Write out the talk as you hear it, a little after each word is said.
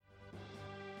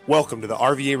Welcome to the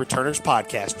RVA Returners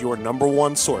Podcast, your number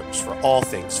one source for all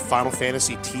things Final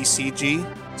Fantasy TCG,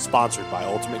 sponsored by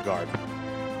Ultimate Guard.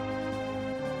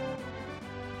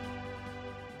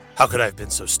 How could I have been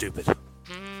so stupid?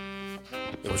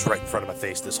 It was right in front of my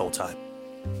face this whole time.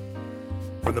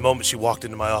 From the moment she walked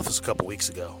into my office a couple weeks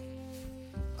ago,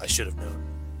 I should have known.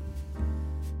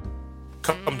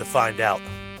 Come to find out,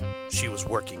 she was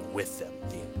working with them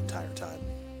the entire time.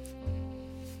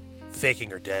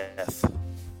 Faking her death.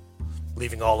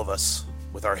 Leaving all of us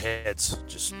with our heads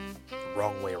just the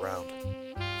wrong way around.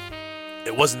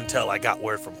 It wasn't until I got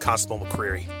word from Constable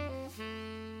McCreary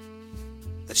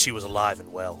that she was alive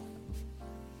and well.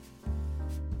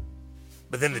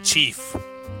 But then the chief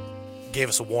gave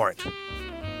us a warrant,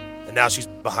 and now she's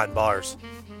behind bars,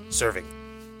 serving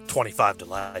 25 to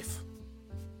life.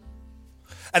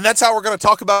 And that's how we're going to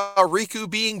talk about Riku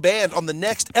being banned on the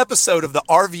next episode of the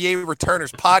RVA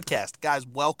Returners Podcast. Guys,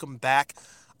 welcome back.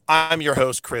 I'm your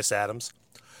host, Chris Adams.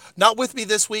 Not with me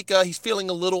this week. He's feeling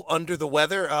a little under the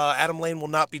weather. Adam Lane will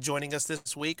not be joining us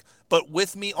this week. But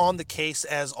with me on the case,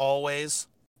 as always,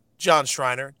 John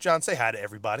Schreiner. John, say hi to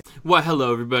everybody. Well,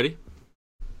 hello, everybody.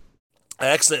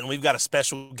 Excellent. And we've got a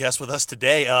special guest with us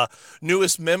today.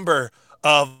 Newest member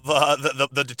of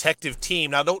the detective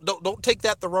team. Now, don't take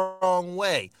that the wrong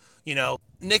way. You know,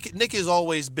 Nick has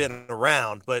always been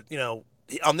around, but, you know,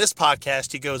 on this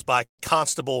podcast, he goes by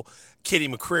Constable Kitty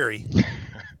McCreary.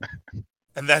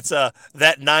 And that's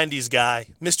that 90s guy,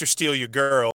 Mr. Steal Your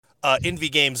Girl, Envy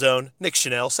Game Zone, Nick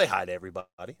Chanel. Say hi to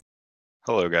everybody.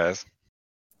 Hello, guys.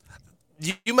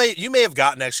 You may have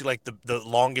gotten actually like the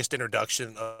longest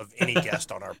introduction of any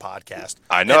guest on our podcast.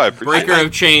 I know. Breaker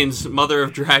of Chains, Mother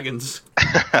of Dragons.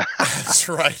 That's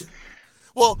right.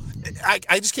 Well,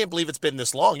 I just can't believe it's been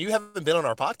this long. You haven't been on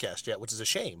our podcast yet, which is a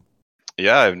shame.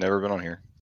 Yeah, I've never been on here.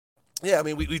 Yeah, I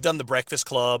mean, we've done the Breakfast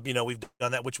Club, you know, we've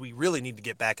done that, which we really need to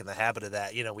get back in the habit of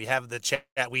that. You know, we have the chat.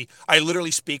 I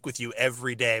literally speak with you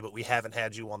every day, but we haven't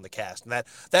had you on the cast, and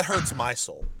that hurts my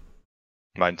soul.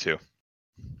 Mine too.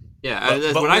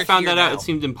 Yeah, but when I found that out, it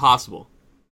seemed impossible.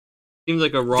 It seemed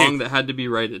like a wrong that had to be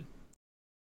righted.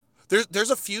 There's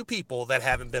a few people that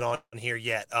haven't been on here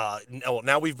yet.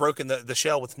 Now we've broken the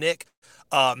shell with Nick.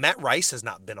 Matt Rice has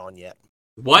not been on yet.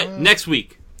 What? Next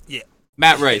week? Yeah.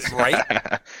 Matt Rice. Right?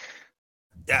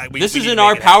 Yeah, this is in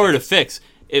our power to fix.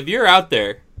 If you're out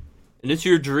there and it's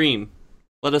your dream,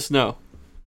 let us know.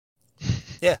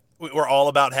 Yeah, we're all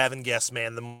about having guests,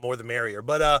 man. The more the merrier.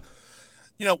 But,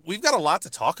 you know, we've got a lot to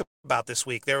talk about this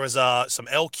week. There was some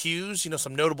LQs, you know,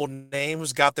 some notable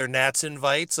names got their Nats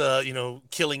invites, you know,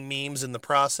 killing memes in the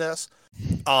process.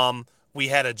 We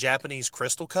had a Japanese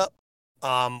Crystal Cup.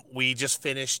 We just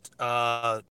finished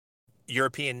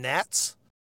European Nats.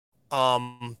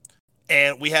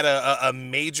 And we had a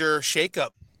major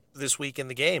shakeup this week in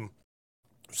the game.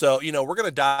 So, you know, we're going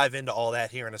to dive into all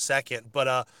that here in a second.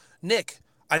 But, Nick,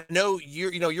 I know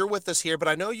you're with us here, but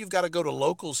I know you've got to go to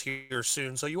locals here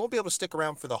soon, so you won't be able to stick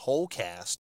around for the whole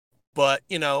cast. But,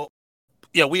 you know,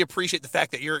 we appreciate the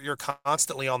fact that you're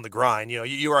constantly on the grind. You know,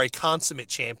 you are a consummate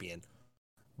champion.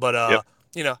 But, yep.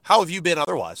 You know, how have you been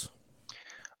otherwise?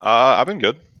 I've been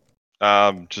good.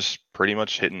 Just pretty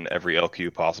much hitting every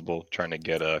LQ possible, trying to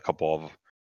get a couple of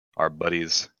our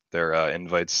buddies their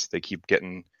invites. They keep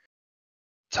getting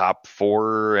top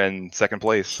 4 and second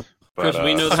place. But, Chris,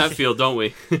 we know that feel, don't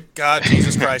we? God,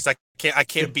 Jesus Christ, I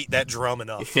can't beat that drum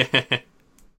enough.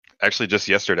 Actually, just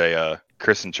yesterday,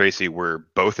 Chris and Tracy were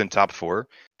both in top 4.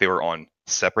 They were on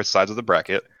separate sides of the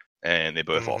bracket, and they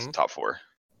both lost in top 4.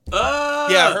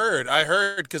 Yeah, I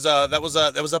heard because that was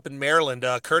up in Maryland.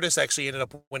 Curtis actually ended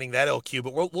up winning that LQ,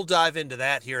 but we'll dive into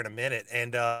that here in a minute.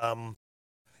 And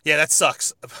yeah, that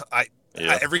sucks.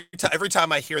 Every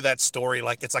time I hear that story,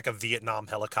 like it's like a Vietnam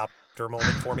helicopter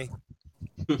moment for me.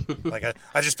 Like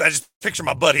I just picture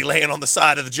my buddy laying on the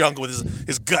side of the jungle with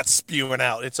his guts spewing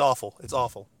out. It's awful. It's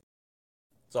awful.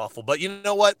 But you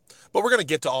know what? But we're gonna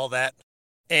get to all that.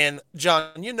 And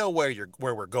John, you know where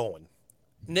we're going.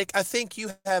 Nick, I think you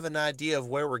have an idea of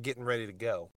where we're getting ready to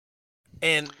go.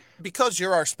 And because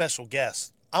you're our special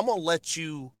guest, I'm going to let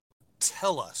you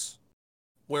tell us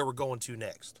where we're going to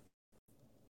next.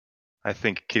 I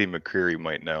think Kitty McCreary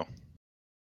might know.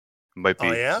 Might be,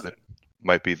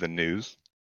 might be the news.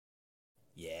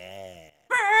 Yeah.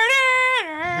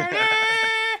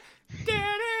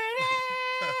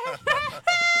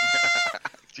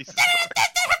 Jesus.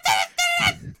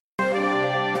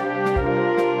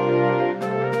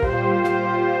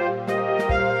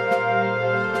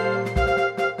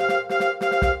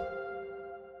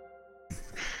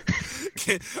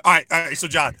 All right. So,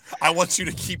 John, I want you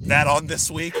to keep that on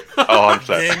this week. Oh, I'm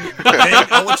set. Then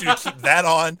I want you to keep that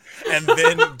on, and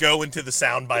then go into the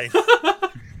soundbite.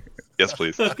 Yes,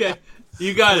 please. Okay,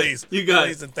 you got Please, it. You got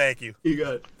please, it. and thank you. You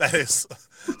got it. That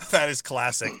is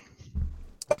classic.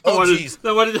 I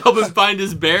wanted to help him find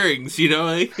his bearings. You know,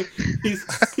 like,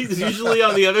 he's usually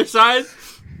on the other side.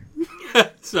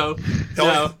 So,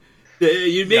 no.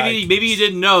 Maybe you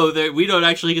didn't know that we don't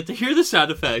actually get to hear the sound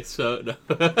effects. So no.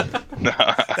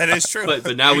 That is true.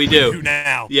 But now we do.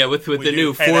 Now. Yeah, with the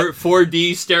new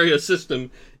 4D stereo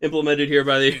system implemented here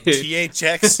by the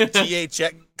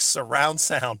THX surround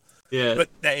sound. Yeah. But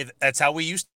that's how we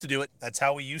used to do it.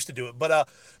 But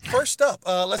first up,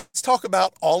 let's talk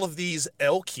about all of these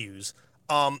LQs.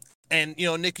 And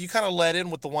Nick, you kind of led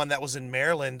in with the one that was in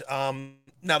Maryland.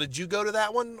 Now, did you go to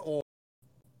that one or?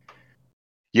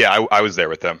 Yeah, I was there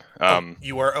with them.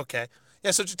 You were? Okay.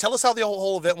 Yeah, so tell us how the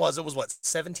whole event was. It was,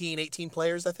 17, 18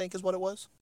 players, I think is what it was?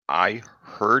 I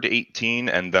heard 18,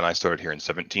 and then I started hearing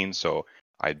 17, so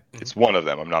it's one of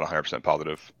them. I'm not 100%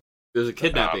 positive. It was a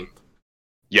kidnapping.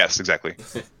 Yes, exactly.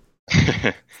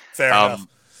 Fair enough.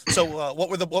 So what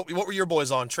were your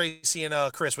boys on? Tracy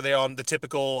and Chris, were they on the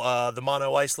typical the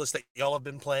mono ice list that y'all have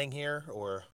been playing here,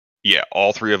 or? Yeah,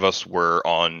 all three of us were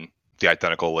on the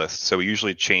identical list, so we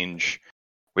usually change.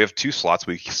 We have 2 slots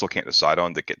we still can't decide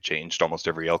on that get changed almost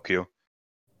every LQ.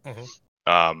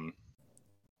 Mm-hmm.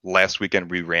 Last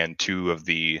weekend we ran 2 of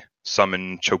the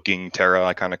summon choking Terra,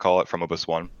 I kind of call it, from Opus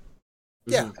 1.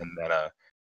 Yeah. And then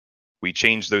we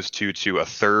changed those 2 to a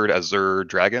 3rd Azure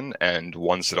Dragon and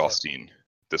 1 Sidolstein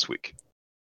this week.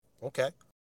 Okay.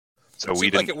 So we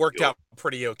didn't. Like it worked out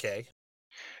pretty okay.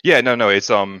 Yeah, no, it's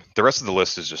the rest of the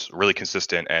list is just really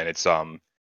consistent, and it's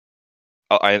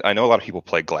I know a lot of people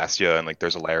play Glacia and like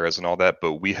there's Alaras and all that,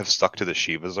 but we have stuck to the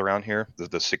Shivas around here,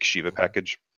 the 6 Shiva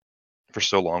package, for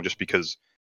so long, just because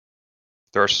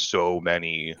there are so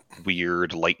many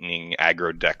weird lightning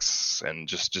aggro decks and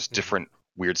just different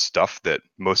weird stuff that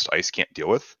most ice can't deal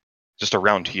with. Just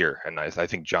around here, and I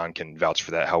think John can vouch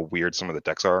for that. How weird some of the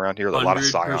decks are around here. A lot of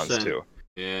Scions too.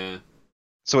 Yeah.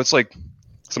 So it's like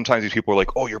sometimes these people are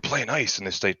like, "Oh, you're playing ice," and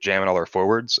they start jamming all their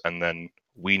forwards, and then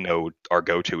we know our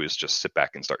go-to is just sit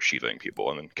back and start sheathing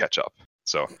people and then catch up.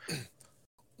 So,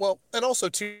 well, and also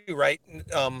too, right?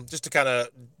 Just to kind of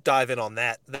dive in on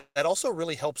that also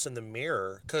really helps in the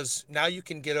mirror, because now you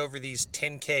can get over these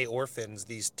 10K orphans,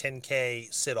 these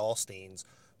 10K Sidolsteins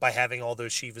by having all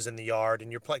those Shivas in the yard,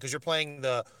 and you're playing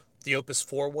the Opus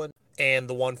 4 one and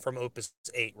the one from Opus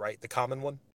 8, right? The common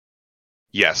one.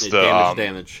 Yes, the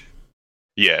damage.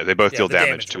 Yeah, they both deal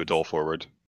damage to a dull forward.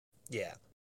 Yeah.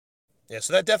 Yeah,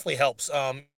 so that definitely helps.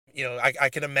 I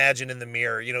can imagine in the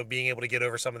mirror, being able to get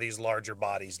over some of these larger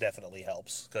bodies definitely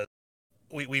helps, because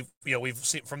we've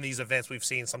seen from these events, we've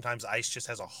seen sometimes ice just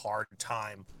has a hard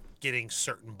time getting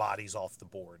certain bodies off the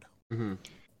board,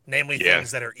 namely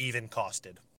things that are even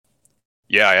costed.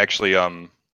 Yeah, I actually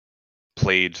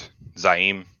played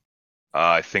Zaim.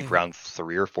 I think round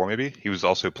 3 or 4 maybe. He was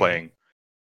also playing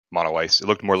mono ice. It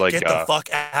looked more like get the fuck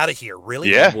out of here, really?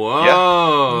 Yeah. Whoa.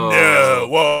 Yeah. No.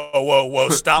 Whoa.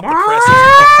 Stop the pressing.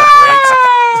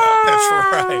 That's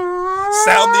right.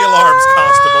 Sound the alarms,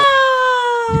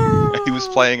 Constable. He was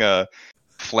playing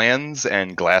Flans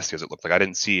and Glacias, it looked like. I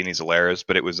didn't see any Zolaris,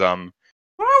 but it was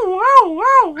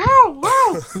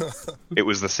it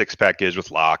was the 6 package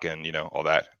with lock and all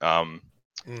that.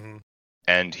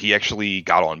 And he actually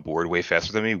got on board way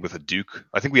faster than me with a Duke.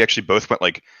 I think we actually both went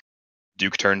like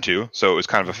Duke turn 2, so it was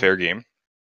kind of a fair game.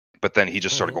 But then he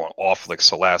just started going off like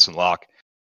Salas and Lock.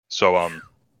 So,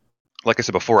 like I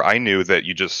said before, I knew that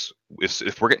you just,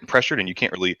 if we're getting pressured and you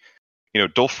can't really,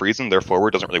 dull freezing their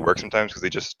forward doesn't really work sometimes because they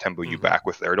just tempo you back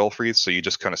with their dull freeze. So you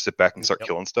just kind of sit back and start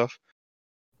killing stuff.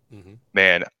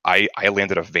 Man, I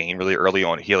landed a Vayne really early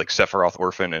on. He had like Sephiroth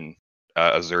Orphan and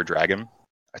Azure Dragon.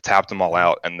 I tapped them all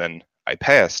out, and then I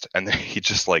passed, and then he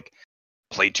just like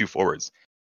played 2 forwards.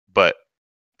 But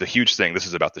the huge thing, this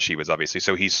is about the Shivas, obviously.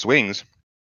 So he swings,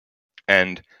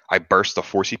 and I burst the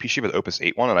 4 CP Shiva, the Opus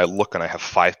 8 one, and I look and I have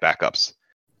 5 backups.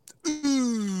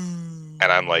 And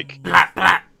I'm like,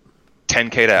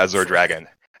 10K to Azure Dragon.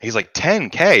 He's like,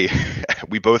 10K?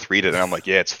 We both read it, and I'm like,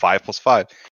 yeah, it's 5 plus 5.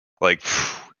 Like,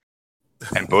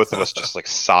 and both of us just like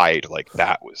sighed, like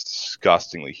that was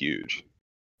disgustingly huge.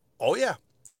 Oh, yeah.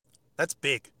 That's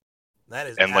big. That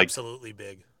is absolutely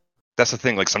big. That's the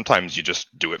thing, like sometimes you just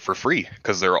do it for free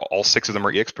because they're all 6 of them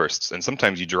are EX bursts, and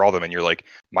sometimes you draw them and you're like,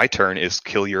 my turn is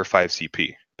kill your 5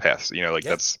 CP pass.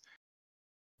 That's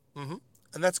and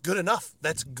that's good enough.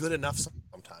 That's good enough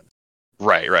sometimes.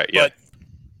 Right, yeah.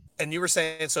 And you were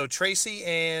saying, so Tracy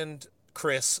and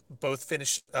Chris both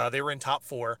finished. They were in top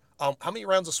 4. How many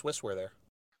rounds of Swiss were there?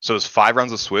 So it's 5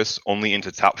 rounds of Swiss, only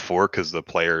into top 4 because the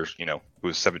players, it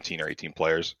was 17 or 18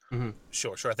 players. Mm-hmm.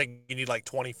 Sure. I think you need like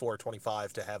 24 or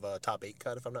 25 to have a top 8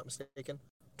 cut, if I'm not mistaken.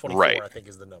 24, right. I think,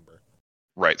 is the number.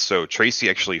 Right. So Tracy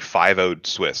actually 5-0'd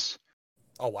Swiss.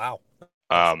 Oh, wow.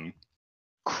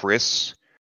 Chris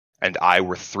and I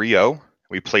were 3-0.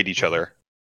 We played each other.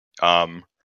 And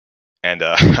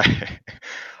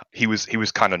he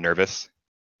was kind of nervous.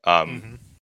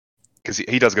 Because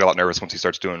he does get a lot nervous once he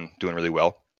starts doing really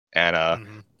well. And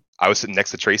I was sitting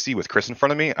next to Tracy with Chris in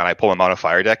front of me, and I pull my Mono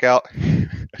Fire deck out.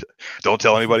 Don't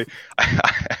tell anybody.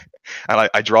 And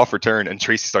I draw for turn, and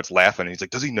Tracy starts laughing, and he's like,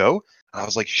 "Does he know?" And I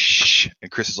was like, "Shh."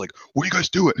 And Chris is like, "What are you guys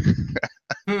doing?"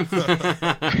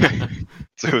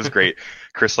 So it was great.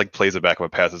 Chris plays it back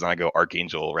with passes, and I go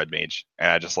Archangel Red Mage,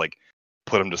 and I just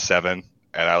put him to 7,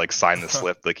 and I signed the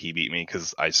slip he beat me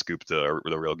because I scooped the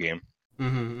real game.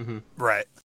 Right.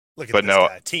 Look at this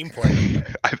guy. Team play.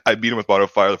 I beat him with Mono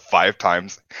Fire 5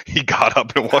 times. He got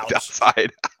up and walked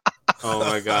outside. Oh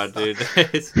my god, dude!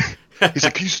 He's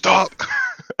like, "Can you stop?"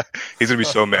 He's gonna be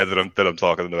so mad that I'm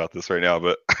talking about this right now,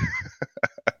 but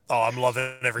I'm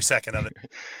loving every second of it.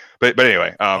 But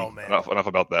anyway, enough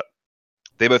about that.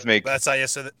 They both make. That's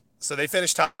so they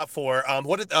finished top 4.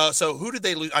 Who did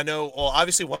they lose? I know. Well,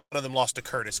 obviously one of them lost to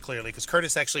Curtis, clearly, because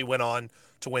Curtis actually went on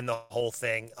to win the whole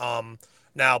thing.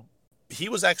 Now he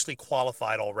was actually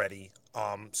qualified already.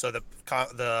 So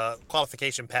the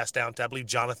qualification passed down to, I believe,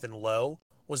 Jonathan Lowe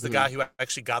was the guy who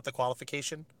actually got the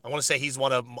qualification. I want to say he's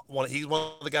one of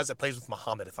the guys that plays with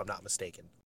Muhammad, if I'm not mistaken.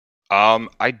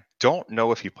 I don't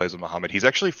know if he plays with Muhammad. He's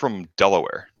actually from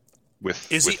Delaware.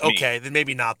 Is he? Okay, then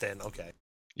maybe not then. Okay.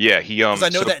 Yeah, he because I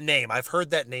know that name. I've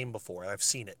heard that name before. I've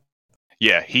seen it.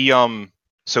 Yeah, he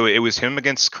so it was him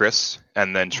against Chris,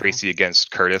 and then Tracy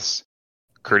against Curtis.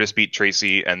 Curtis beat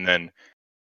Tracy, and then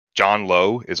John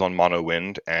Lowe is on Mono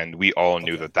Wind, and we all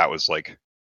knew that was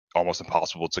almost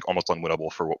impossible. It's almost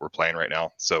unwinnable for what we're playing right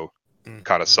now. So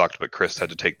kind of sucked, but Chris had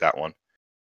to take that one.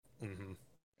 And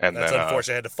that's then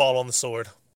unfortunate. I had to fall on the sword.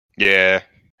 Yeah,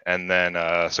 and then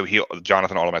so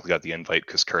Jonathan automatically got the invite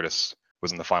because Curtis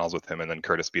was in the finals with him, and then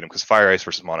Curtis beat him because Fire Ice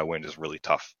versus Mono Wind is really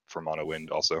tough for Mono Wind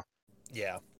also.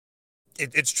 Yeah,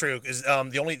 it's true because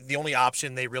the only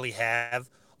option they really have,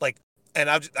 and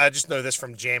I just know this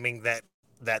from jamming that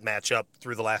matchup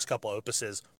through the last couple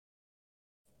opuses.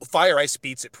 Fire Ice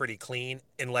beats it pretty clean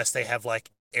unless they have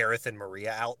Aerith and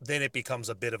Maria out. Then it becomes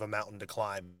a bit of a mountain to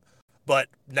climb. But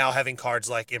now having cards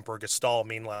like Emperor Gestalt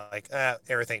mean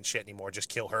Aerith ain't shit anymore. Just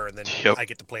kill her, and then I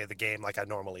get to play the game like I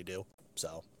normally do.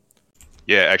 So.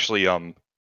 Yeah, actually,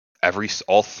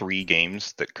 all 3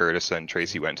 games that Curtis and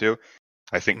Tracy went to,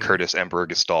 I think Curtis Emperor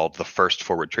Gestalt the first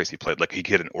forward Tracy played. He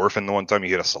hit an Orphan the one time, he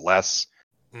hit a Celeste,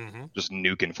 just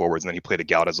nuking forwards, and then he played a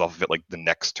Gaudas off of it the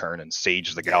next turn and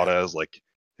saged the Gaudas.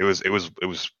 It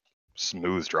was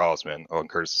smooth draws, man, on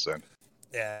Curtis' end.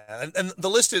 Yeah, and the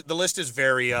list is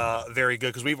very very good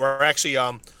because we were actually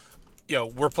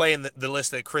we're playing the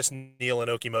list that Chris Neal and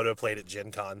Okimoto played at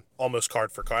Gen Con, almost card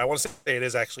for card. I want to say it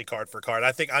is actually card for card.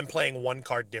 I think I'm playing 1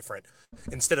 card different.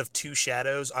 Instead of 2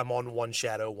 shadows, I'm on 1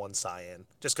 shadow, 1 cyan,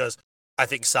 just because I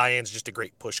think cyan's just a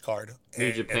great push card.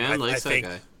 New Japan likes that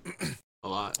guy a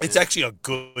lot. It's actually a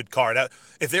good card.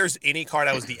 If there's any card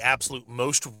I was the absolute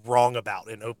most wrong about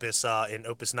in Opus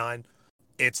 9,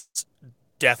 it's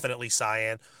definitely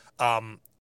cyan. I'm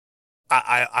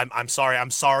sorry.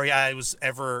 I'm sorry I was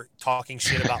ever talking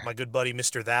shit about my good buddy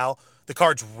Mr. Thou. The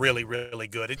card's really, really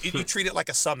good. You treat it like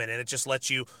a summon, and it just lets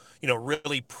you,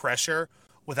 really pressure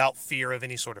without fear of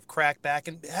any sort of crackback.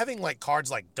 And having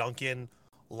cards like Duncan,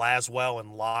 Laswell,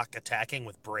 and Locke attacking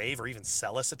with Brave, or even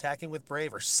Celis attacking with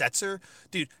Brave, or Setzer,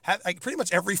 dude, pretty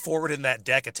much every forward in that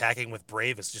deck attacking with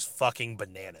Brave is just fucking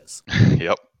bananas.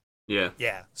 Yep. Yeah.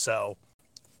 Yeah. So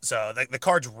the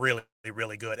card's really,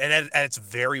 really good. And at its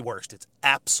very worst, its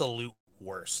absolute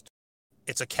worst,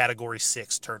 it's a Category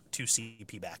 6 turn 2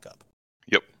 CP backup.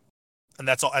 Yep. And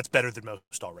that's all. That's better than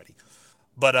most already.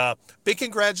 But big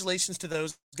congratulations to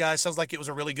those guys. Sounds like it was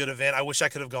a really good event. I wish I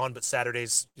could have gone, but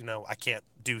Saturdays, I can't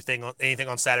do anything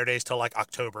on Saturdays till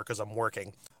October because I'm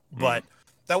working. But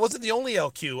that wasn't the only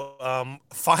LQ.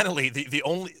 Finally,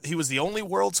 he was the only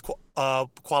world's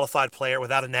qualified player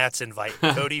without a Nats invite.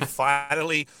 Cody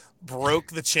finally broke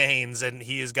the chains, and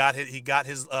he got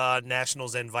his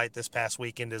Nationals invite this past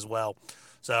weekend as well.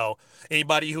 So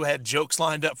anybody who had jokes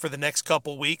lined up for the next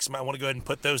couple weeks might want to go ahead and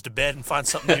put those to bed and find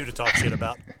something new to talk shit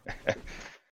about.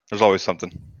 There's always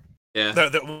something. Yeah.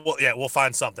 We'll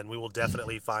find something. We will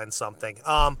definitely find something.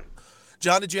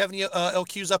 John, did you have any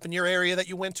LQs up in your area that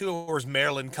you went to, or is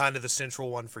Maryland kind of the central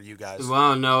one for you guys?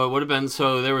 Well, no, it would have been,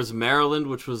 so there was Maryland,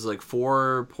 which was like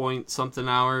 4 point something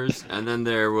hours, and then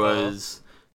there was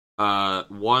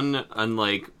one on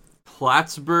like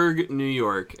Plattsburgh, New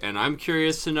York, and I'm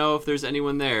curious to know if there's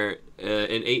anyone there.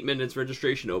 In 8 minutes,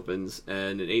 registration opens,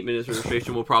 and in 8 minutes,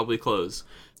 registration will probably close.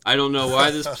 I don't know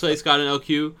why this place got an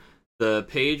LQ. The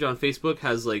page on Facebook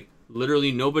has like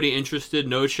literally nobody interested,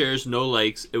 no shares, no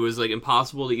likes. It was like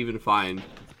impossible to even find.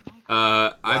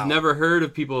 Wow. I've never heard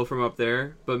of people from up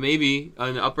there, but maybe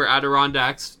in the upper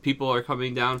Adirondacks, people are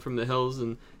coming down from the hills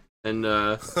and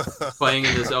playing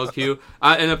in this LQ.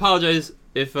 And I apologize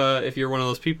if you're one of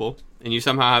those people and you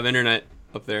somehow have internet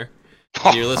up there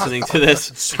and you're listening to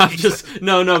this. I'm just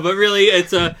no, but really,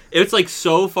 it's like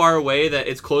so far away that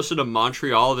it's closer to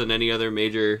Montreal than any other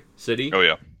major city. Oh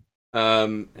yeah.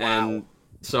 And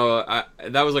so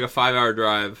that was like a 5-hour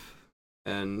drive,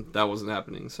 and that wasn't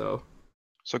happening. So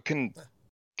can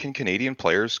Canadian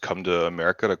players come to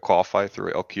America to qualify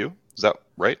through LQ? Is that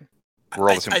right? We're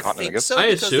all the same continent, I guess. So, I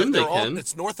assume they can.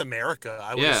 It's North America.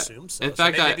 I would assume so. In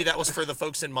fact, maybe that was for the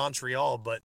folks in Montreal,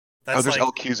 but there's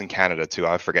LQs in Canada too.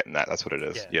 I'm forgetting that. That's what it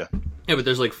is. Yeah, but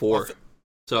there's like 4.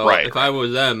 So if I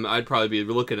was them, I'd probably be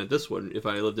looking at this one if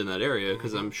I lived in that area,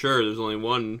 because I'm sure there's only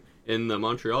one in the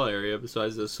Montreal area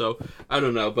besides this. So I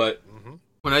don't know, but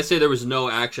when I say there was no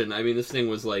action, I mean this thing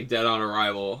was like dead on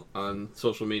arrival on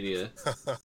social media.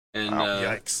 And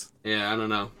yikes. Yeah, I don't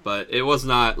know, but it was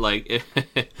not like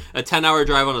a 10-hour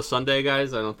drive on a Sunday,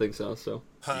 guys. I don't think so. So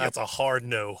that's a hard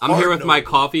no. I'm here with my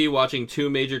coffee, watching 2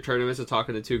 major tournaments and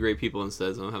talking to 2 great people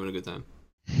instead. So I'm having a good time.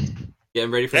 Yeah,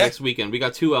 I'm ready for next weekend. We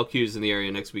got 2 LQs in the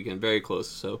area next weekend, very cllose.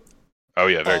 So. Oh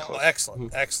yeah, very close.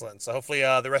 Excellent. So hopefully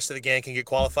the rest of the gang can get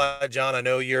qualified. John, I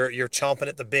know you're chomping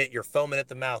at the bit, you're foaming at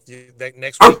the mouth.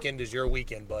 Next weekend is your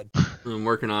weekend, bud. I'm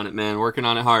working on it, man. Working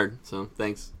on it hard. So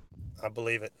thanks. I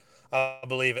believe it.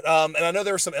 And I know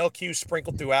there were some LQs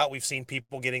sprinkled throughout. We've seen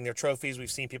people getting their trophies.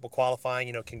 We've seen people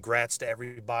qualifying. Congrats to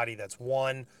everybody that's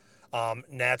won.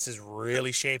 Nats is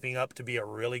really shaping up to be a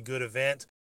really good event.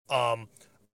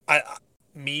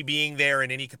 Me being there in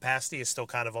any capacity is still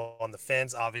kind of on the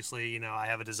fence. Obviously, I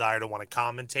have a desire to want to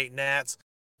commentate Nats.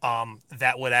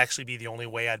 That would actually be the only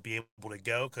way I'd be able to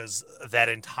go, because that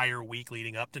entire week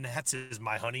leading up to Nats is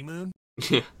my honeymoon.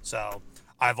 So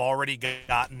I've already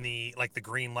gotten the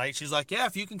green light. She's like, yeah,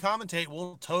 if you can commentate,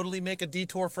 we'll totally make a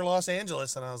detour for Los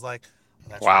Angeles. And I was like,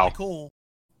 that's really cool.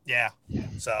 Yeah.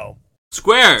 So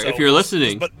Square, if you're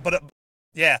listening. But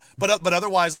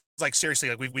otherwise,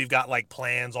 seriously, we've got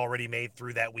plans already made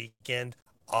through that weekend.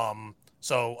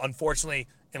 So unfortunately,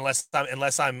 unless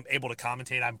I'm able to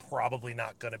commentate, I'm probably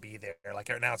not going to be there. Like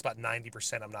right now, it's about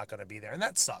 90% I'm not going to be there, and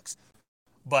that sucks.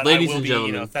 But ladies I will and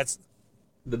gentlemen, if that's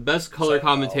the best color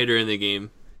commentator in the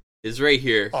game is right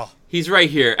here. Oh. He's right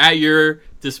here at your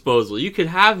disposal. You could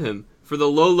have him for the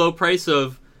low price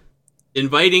of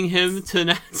inviting him to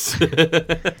Nats.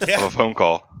 A phone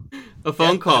call. A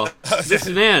phone call. This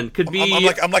man could be.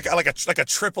 I'm like a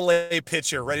AAA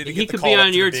pitcher ready to get the call. He could be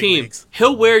on your team. Leagues.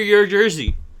 He'll wear your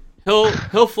jersey. He'll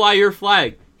fly your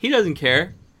flag. He doesn't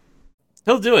care.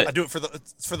 He'll do it. I do it for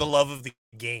the love of the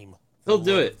game. He'll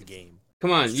do it. The game.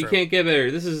 Come on, you can't get better.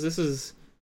 This is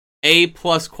A+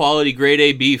 quality, grade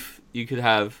A beef you could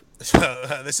have.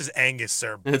 This is Angus,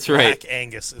 sir. That's right. Black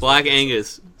Angus. Black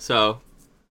Angus. So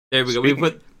there we go. We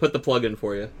put the plug in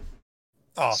for you.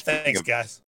 Oh, thanks,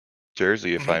 guys.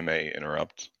 Jersey, if I may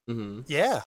interrupt. Mm-hmm.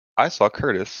 Yeah. I saw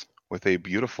Curtis with a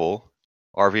beautiful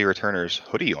RV Returners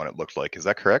hoodie on, it looked like. Is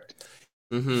that correct?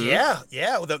 Mm-hmm.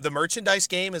 Yeah. The merchandise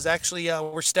game is actually,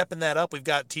 we're stepping that up. We've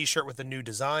got a t-shirt with a new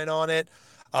design on it.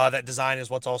 That design is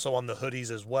what's also on the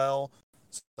hoodies as well.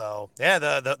 So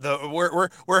yeah,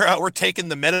 we're taking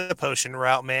the meta potion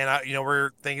route, man.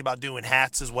 We're thinking about doing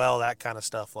hats as well, that kind of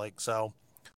stuff. The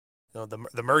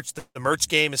merch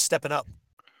game is stepping up.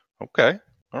 Okay.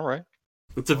 All right.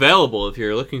 It's available if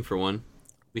you're looking for one.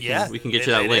 We can get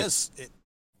you that link.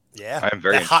 Yeah. I'm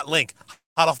very hot link,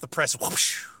 hot off the press.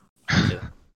 Whoosh. Yeah.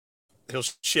 He'll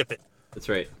ship it. That's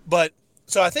right. But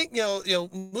so I think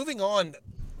moving on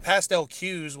past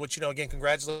LQs, which again,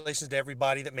 congratulations to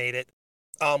everybody that made it.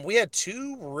 We had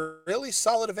 2 really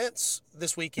solid events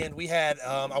this weekend. We had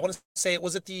I want to say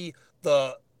was it the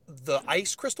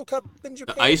Ice Crystal Cup in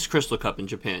Japan? The Ice Crystal Cup in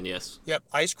Japan, yes. Yep,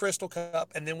 Ice Crystal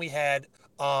Cup, and then we had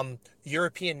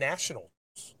European Nationals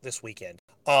this weekend.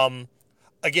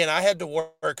 Again, I had to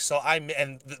work, so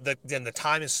the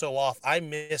time is so off. I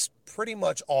missed pretty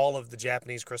much all of the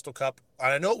Japanese Crystal Cup.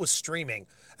 I know it was streaming,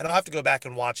 and I'll have to go back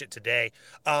and watch it today.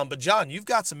 But John, you've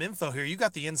got some info here. You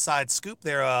got the inside scoop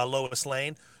there, Lois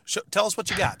Lane. Tell us what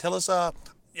you got. Tell us.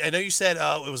 I know you said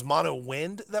it was Mono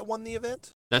Wind that won the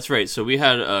event. That's right. So we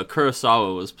had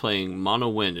Kurosawa was playing Mono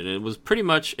Wind, and it was pretty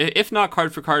much, if not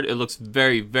card for card, it looks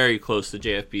very, very close to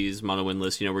JFB's Mono Wind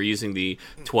list. We're using the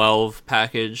 12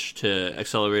 package to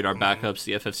accelerate our backups,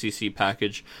 the FFCC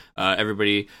package.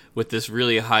 Everybody with this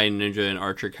really high Ninja and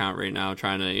Archer count right now,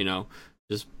 trying to,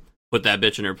 just put that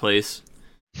bitch in her place.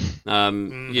 We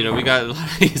got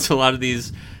a lot of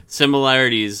these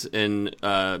similarities in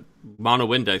Mono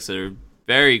Wind decks that are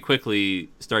very quickly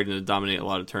starting to dominate a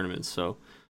lot of tournaments. So.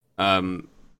 And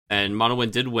Mono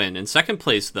Wind did win. In second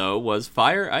place, though, was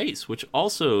Fire Ice, which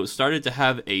also started to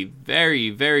have a very,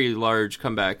 very large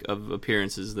comeback of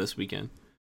appearances this weekend.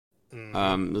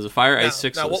 There's a Fire Ice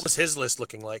 6 Now, list. what was his list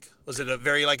looking like? Was it a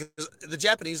very, the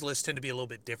Japanese lists tend to be a little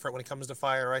bit different when it comes to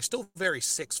Fire Ice. Still very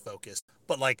 6 focused,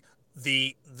 but,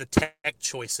 the tech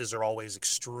choices are always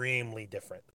extremely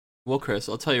different. Well, Chris,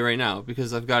 I'll tell you right now,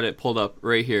 because I've got it pulled up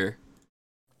right here.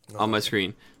 On my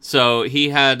screen. So he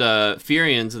had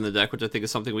Furions in the deck, which I think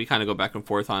is something we kind of go back and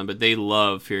forth on, but they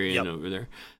love Furion over there.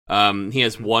 He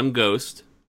has one Ghost.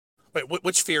 Wait,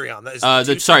 which Furion? That is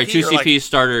 2CP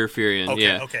starter Furion.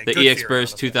 Okay, the EX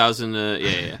Burst 2000.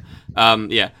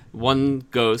 One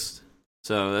Ghost.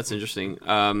 So that's interesting.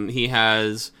 He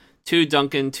has 2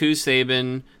 Duncan, 2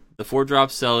 Sabin. The 4-drop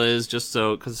Celes, just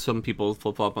so, because some people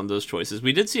flip-flop on those choices.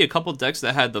 We did see a couple decks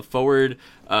that had the forward,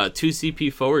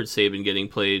 2CP forward Sabin getting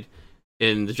played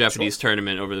in the Japanese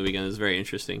tournament over the weekend. It was very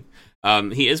interesting.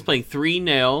 He is playing 3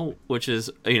 Nail, which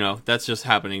is, that's just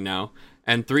happening now,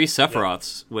 and 3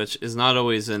 Sephiroths, which is not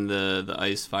always in the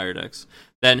Ice Fire decks.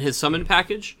 Then his summon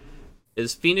package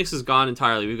is Phoenix is gone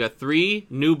entirely. We've got 3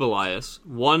 new Belias,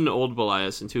 1 old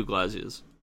Belias, and 2 Glazias.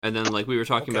 And then, like we were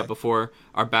talking about before,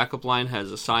 our backup line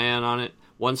has a Cyan on it.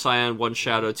 1 Cyan, 1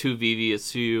 Shadow, 2 Vivi,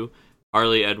 it's 2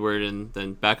 Arlie, Edward, and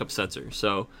then backup Setzer.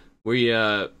 So we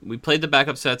played the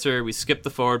backup Setzer, we skipped the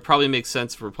forward. Probably makes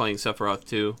sense if we're playing Sephiroth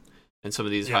too, and some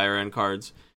of these higher-end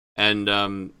cards.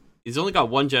 And he's only got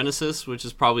 1 Genesis, which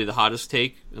is probably the hottest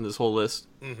take in this whole list.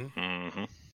 And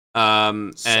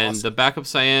the backup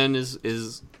Cyan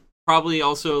is probably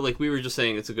also, like we were just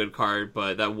saying, it's a good card,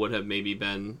 but that would have maybe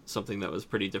been something that was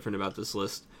pretty different about this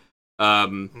list.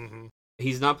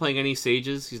 He's not playing any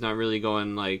Sages. He's not really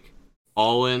going,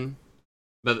 all in.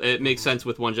 But it makes sense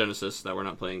with 1 Genesis that we're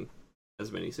not playing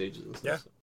as many Sages and stuff.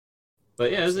 Yeah.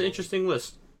 But yeah, it's an interesting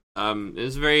list.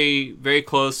 It's very, very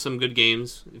close. Some good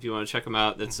games. If you want to check them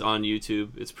out, that's on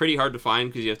YouTube. It's pretty hard to find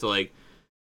because you have to,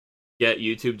 get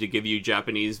YouTube to give you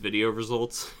Japanese video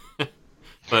results.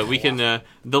 But we can,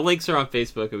 the links are on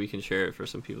Facebook, and we can share it for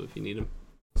some people if you need them.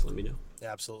 So let me know.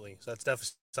 Yeah, absolutely. So that's definitely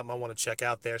something I want to check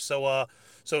out there. So,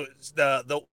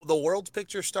 the world's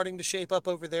picture is starting to shape up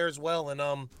over there as well, and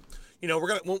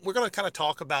we're gonna kind of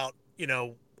talk about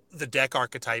the deck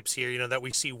archetypes here, that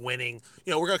we see winning.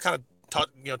 We're gonna kind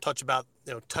of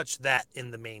touch that in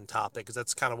the main topic because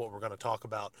that's kind of what we're gonna talk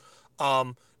about.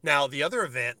 Now the other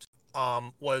event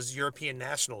was European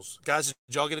Nationals. Guys, did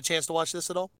y'all get a chance to watch this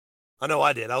at all? I know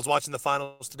I did. I was watching the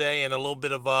finals today and a little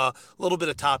bit of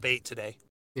top 8 today.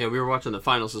 Yeah, we were watching the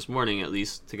finals this morning, at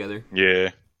least, together. Yeah.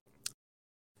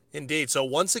 Indeed. So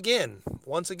once again,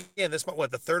 this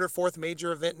the 3rd or 4th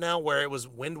major event now where it was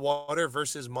Wind Water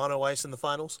versus Mono Ice in the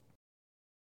finals?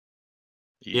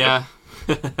 Yeah.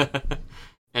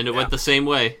 And it went the same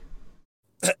way.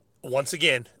 Once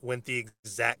again, went the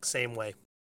exact same way.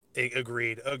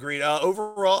 Agreed.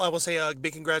 Overall, I will say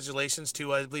big congratulations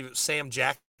to, I believe it was Sam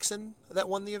Jackson that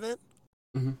won the event.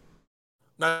 Mm-hmm.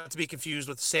 Not to be confused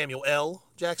with Samuel L.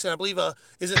 Jackson. I believe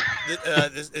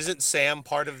isn't Sam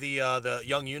part of the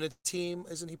Young Unit team?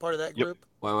 Isn't he part of that group?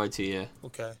 YYT, yeah.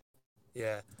 Okay.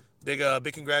 Yeah.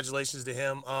 Big congratulations to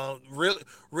him.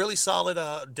 Really solid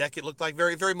deck. It looked like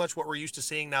very, very much what we're used to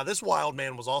seeing. Now, this wild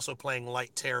man was also playing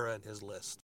Light Terra in his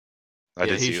list.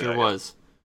 He sure was.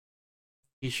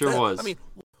 He sure was. I mean,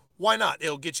 why not?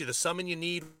 It'll get you the summon you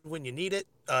need when you need it.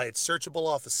 It's searchable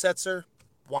off of Setzer.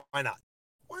 Why not?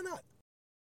 Why not?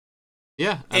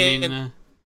 Yeah,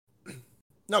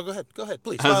 No, go ahead,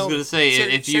 please. I was going to say,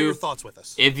 share your thoughts with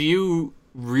us. If you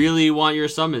really want your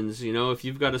summons, if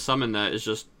you've got a summon that is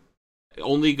just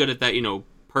only good at that,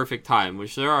 perfect time,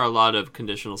 which there are a lot of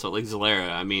conditional stuff, like Zalera.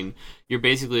 I mean, you're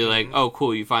basically like, oh,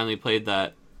 cool, you finally played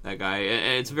that guy.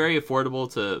 It's very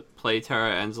affordable to play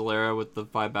Terra and Zalera with the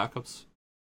 5 backups,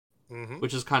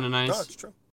 which is kind of nice. No, it's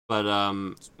true. But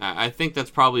I think that's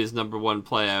probably his number 1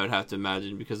 play, I would have to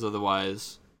imagine, because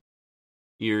otherwise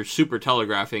you're super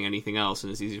telegraphing anything else,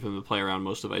 and it's easy for them to play around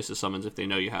most of Ice's summons if they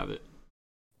know you have it.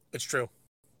 It's true.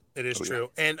 It is true.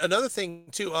 And another thing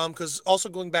too, because also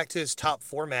going back to his top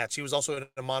 4 match, he was also in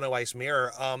a mono ice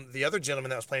mirror. The other gentleman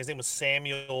that was playing, his name was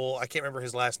Samuel. I can't remember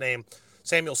his last name.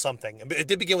 Samuel something. It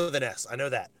did begin with an S. I know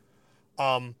that.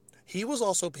 He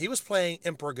was playing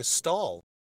Emperor Gastal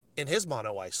in his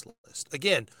mono ice list.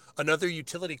 Again, another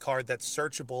utility card that's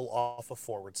searchable off of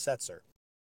Forward Setzer.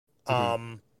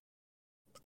 Mm-hmm.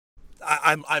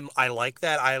 I like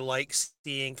that. I like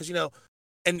seeing, because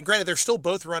and granted, they're still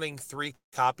both running 3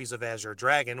 copies of Azure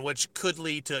Dragon, which could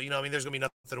lead to, there's going to be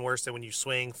nothing worse than when you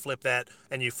swing, flip that,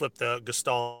 and you flip the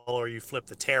Gastal or you flip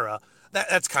the Terra.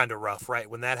 That's kind of rough, right,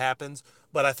 when that happens.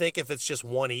 But I think if it's just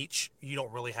one each, you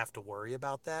don't really have to worry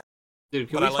about that. Dude,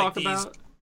 can we talk about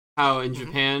how in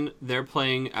Japan they're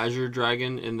playing Azure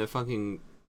Dragon in the fucking,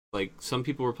 some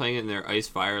people were playing it in their Ice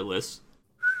Fire lists.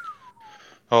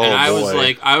 Oh, and I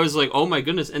was like, oh my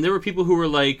goodness. And there were people who were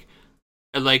in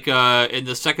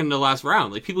the second to last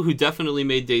round, people who definitely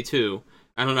made day 2.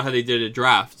 I don't know how they did a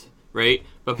draft, right?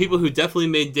 But people who definitely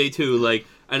made day 2,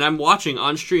 and I'm watching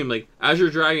on stream, Azure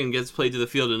Dragon gets played to the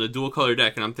field in a dual color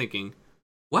deck, and I'm thinking,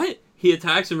 what? He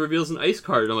attacks and reveals an ice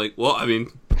card. And I'm like, well, I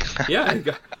mean, yeah,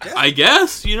 I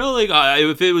guess,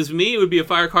 if it was me, it would be a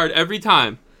fire card every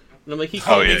time. And I'm like, he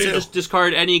can't even just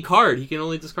discard any card. He can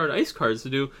only discard ice cards to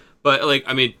do. But,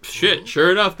 I mean, shit,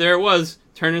 sure enough, there it was.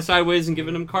 Turning sideways and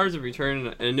giving him cards every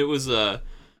turn. And it was, I'm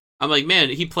like, man,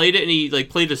 he played it and he,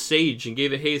 played a Sage and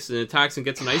gave it haste and attacks and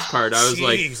gets an ice card. I was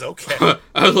okay.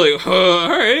 I was like, all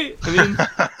right. I mean,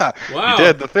 wow. You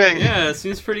did the thing. Yeah, it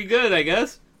seems pretty good, I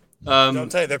guess.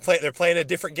 Don't tell you, they're playing a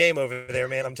different game over there,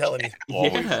 man. I'm telling you.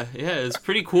 Yeah, it's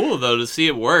pretty cool though to see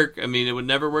it work. I mean, it would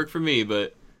never work for me,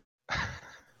 but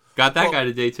got that guy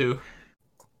to day 2.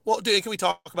 Well, dude, can we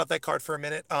talk about that card for a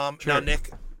minute? Sure. Now,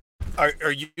 Nick,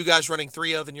 are you guys running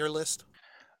 3 of in your list?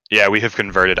 Yeah, we have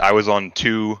converted. I was on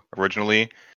 2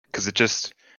 originally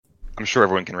because I'm sure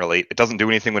everyone can relate. It doesn't do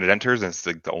anything when it enters, and it's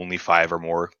the only 5 or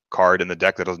more card in the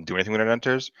deck that doesn't do anything when it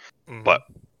enters. Mm-hmm. But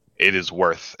it is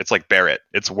worth. It's like Barrett.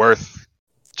 It's worth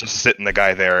just sitting the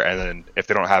guy there, and then if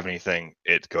they don't have anything,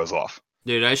 it goes off.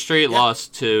 Dude, I straight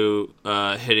lost to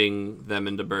hitting them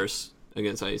into burst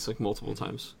against ice multiple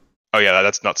times. Oh yeah,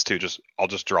 that's nuts too. I'll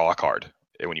just draw a card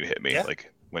when you hit me,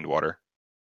 like Windwater.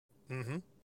 Mm-hmm.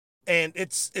 And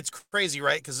it's crazy,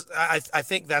 right? Because I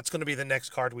think that's going to be the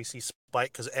next card we see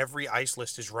spike, because every ice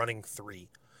list is running 3.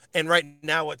 And right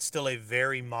now it's still a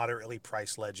very moderately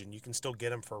priced legend. You can still get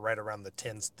them for right around the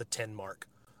 10 mark.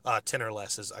 10 or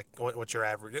less is what's your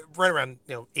average. Right around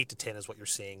 8 to 10 is what you're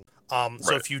seeing.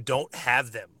 So if you don't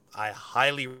have them, I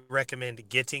highly recommend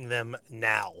getting them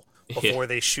now before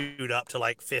they shoot up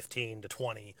to 15 to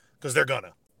 20, because they're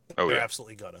gonna. They're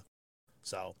absolutely gonna.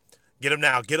 So get them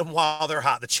now. Get them while they're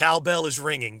hot. The chow bell is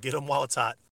ringing. Get them while it's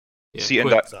hot. Yeah, see,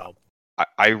 and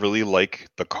I really like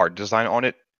the card design on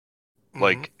it.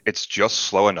 It's just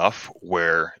slow enough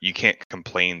where you can't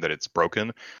complain that it's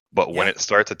broken, but when it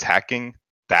starts attacking,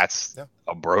 that's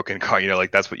a broken card.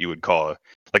 That's what you would call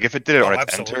if it did it on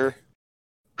its enter.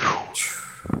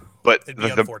 But it'd be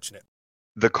unfortunate.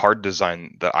 The card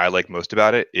design that I like most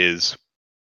about it is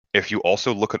if you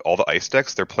also look at all the ice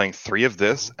decks, they're playing 3 of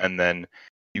this, and then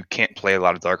you can't play a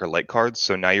lot of dark or light cards,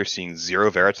 so now you're seeing 0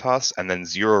 Veritas and then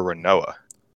 0 Renoa.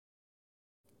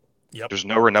 Yep. There's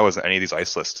no Renoas in any of these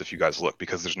ice lists if you guys look,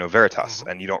 because there's no Veritas,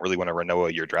 and you don't really want to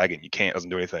Renoa your dragon. You can't, it doesn't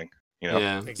do anything.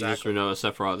 Yeah, exactly. Just Renoa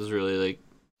Sephiroth is really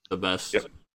the best. Yep.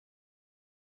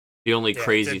 The only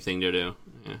crazy thing to do.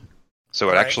 Yeah. So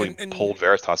it actually pulled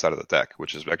Veritas out of the deck,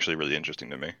 which is actually really interesting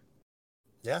to me.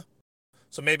 Yeah.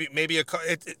 So maybe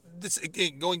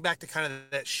going back to kind of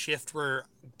that shift we're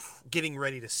getting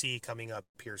ready to see coming up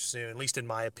here soon, at least in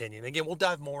my opinion. Again, we'll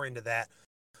dive more into that.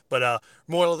 But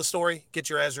moral of the story, get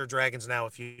your Azure Dragons now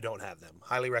if you don't have them.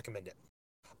 Highly recommend it.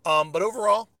 But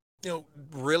overall,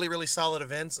 really, really solid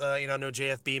events. I know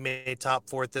JFB made top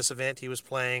 4 at this event. He was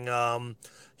playing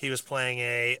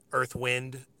a Earth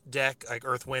Wind deck,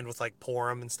 Earth Wind with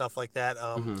Porum and stuff like that.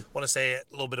 Want to say a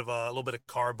little bit of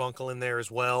Carbuncle in there as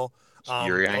well.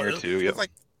 Urianger too, yep.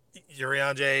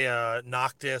 Urianger,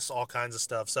 Noctis, all kinds of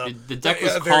stuff. So the deck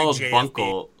was called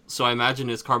Bunkle, so I imagine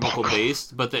it's Carbuncle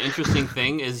based. But the interesting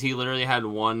thing is he literally had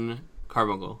 1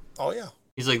 Carbuncle. Oh yeah.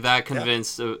 He's that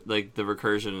convinced of, the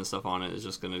recursion and stuff on it is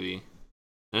just going to be. And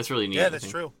that's really neat. Yeah, that's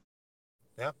true.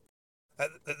 Yeah.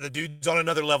 The dude's on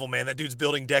another level, man. That dude's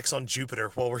building decks on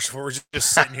Jupiter while we're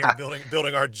just sitting here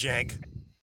building our jank.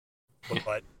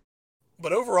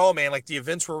 But overall, man, the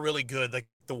events were really good.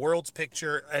 The World's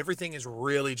picture, everything is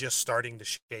really just starting to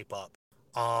shape up.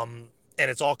 And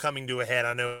it's all coming to a head.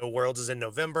 I know Worlds is in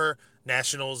November.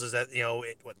 Nationals is at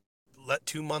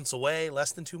 2 months away,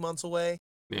 less than 2 months away.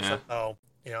 Yeah. So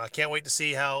I can't wait to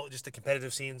see how just the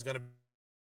competitive scene is going to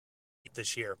be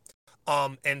this year.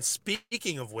 And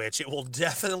speaking of which, it will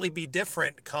definitely be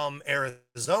different come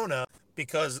Arizona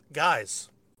because, guys,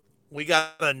 we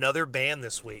got another ban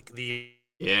this week. The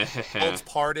clouds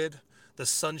parted, the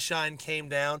sunshine came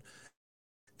down,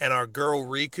 and our girl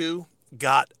Riku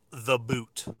got the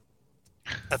boot.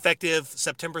 Effective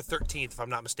September 13th, if I'm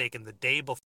not mistaken, the day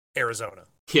before Arizona.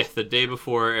 Yeah, the day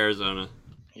before Arizona.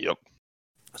 Yep.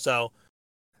 So,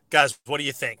 guys, what do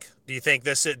you think? Do you think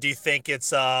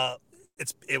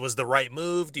it was the right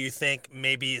move? Do you think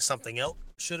maybe something else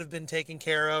should have been taken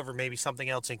care of, or maybe something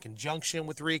else in conjunction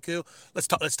with Riku?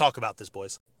 Let's talk about this,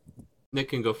 boys. Nick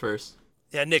can go first.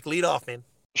 Yeah, Nick, lead off, man.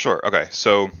 Sure. Okay.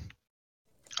 So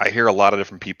I hear a lot of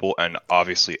different people, and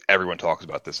obviously everyone talks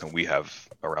about this, and we have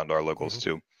around our locals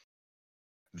too,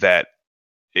 that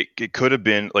it could have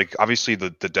been, like, obviously the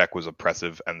deck was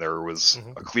oppressive and there was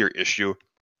a clear issue.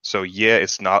 So yeah,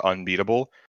 it's not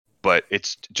unbeatable, but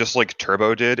it's just like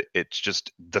Turbo did. It's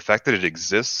just the fact that it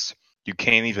exists, you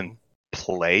can't even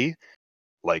play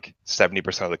like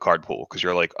 70% of the card pool, because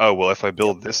you're like, oh, well, if I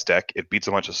build this deck, it beats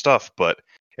a bunch of stuff, but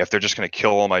if they're just going to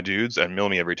kill all my dudes and mill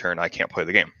me every turn, I can't play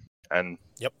the game. And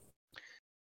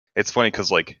it's funny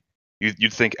because, like,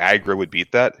 you'd think aggro would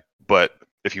beat that, but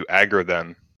if you aggro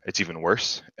them, it's even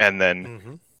worse. And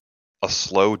then a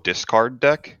slow discard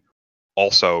deck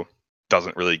also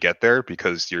doesn't really get there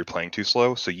because you're playing too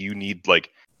slow. So you need,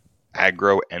 like,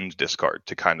 aggro and discard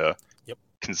to kind of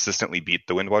consistently beat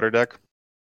the Windwater deck.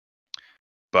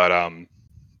 But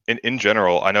in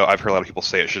general, I know I've heard a lot of people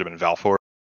say it should have been Valfor,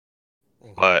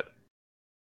 but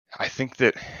I think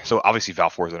that, so obviously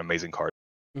Valfor is an amazing card.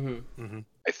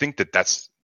 I think that that's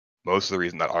most of the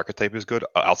reason that archetype is good,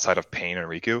 outside of Pain and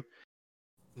Riku.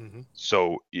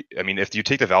 So, I mean, if you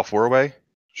take the Valfor away,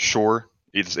 sure,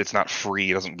 it's not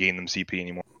free, it doesn't gain them CP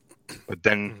anymore. But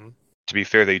then, to be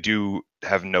fair, they do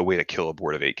have no way to kill a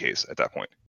board of 8Ks at that point.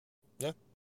 Yeah,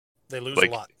 they lose a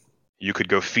lot. You could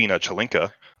go Fina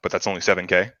Chalinka, but that's only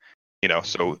 7K.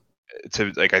 So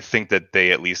I think that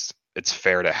they, at least, it's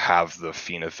fair to have the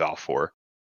Fina Valfor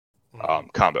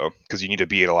combo, because you need to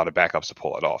beat a lot of backups to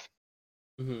pull it off.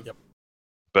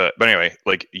 But anyway,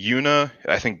 like Yuna,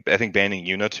 I think banning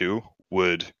Yuna too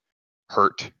would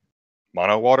hurt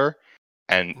Mono Water,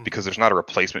 and because there's not a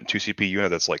replacement 2CP Yuna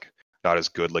that's like not as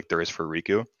good like there is for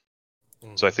Riku.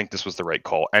 So I think this was the right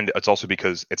call, and it's also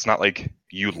because it's not like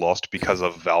you lost because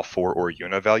of Valfor or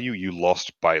Yuna value. You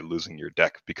lost by losing your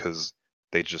deck because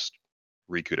they just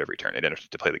Riku'd every turn. They didn't have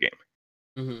to play the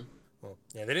game. Well,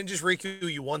 yeah, they didn't just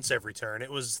Riku you once every turn. It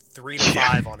was 3 to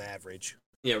 5 on average.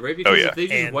 Yeah, right. Because if they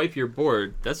just wipe your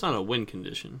board, that's not a win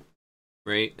condition,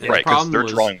 right? And right, because they're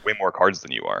drawing way more cards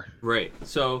than you are. Right.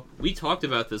 So we talked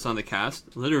about this on the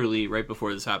cast, literally right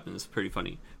before this happened. It's pretty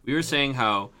funny. We were saying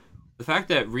how the fact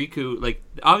that Riku, like,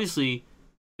 obviously,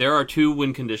 there are 2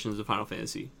 win conditions of Final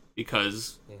Fantasy,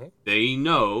 because they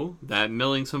know that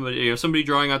milling somebody, somebody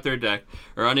drawing out their deck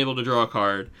or unable to draw a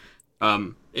card,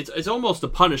 it's almost a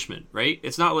punishment, right?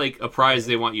 It's not like a prize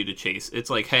they want you to chase. It's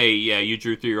like, hey, yeah, you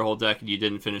drew through your whole deck and you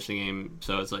didn't finish the game,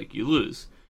 so it's like you lose.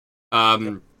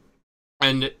 And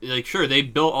like, sure, they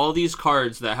built all these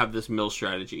cards that have this mill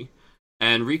strategy,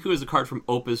 and Riku is a card from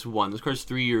Opus 1. This card's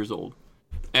 3 years old,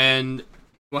 and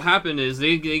what happened is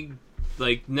they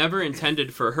like never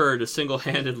intended for her to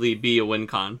single-handedly be a win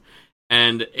con.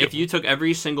 And if you took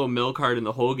every single mill card in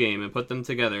the whole game and put them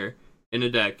together in a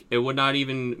deck, it would not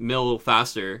even mill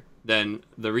faster than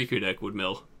the Riku deck would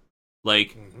mill.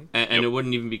 Like, and it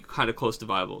wouldn't even be kind of close to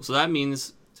viable. So that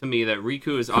means to me that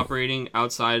Riku is operating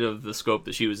outside of the scope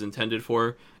that she was intended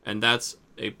for, and that's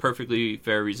a perfectly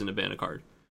fair reason to ban a card.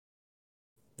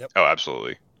 Oh,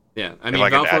 absolutely. Yeah, I mean,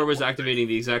 Valfor was activating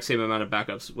the exact same amount of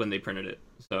backups when they printed it,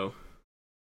 so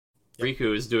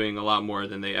Riku is doing a lot more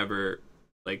than they ever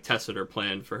like tested or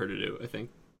planned for her to do, I think.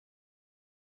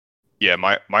 Yeah,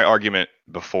 my argument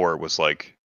before was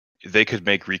like they could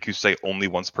make Riku stay only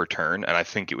once per turn, and I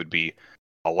think it would be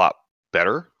a lot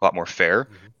better, a lot more fair.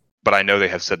 But I know they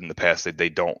have said in the past that they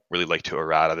don't really like to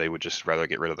errata. They would just rather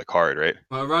get rid of the card, right?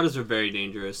 Well, erratas are very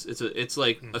dangerous. It's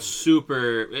like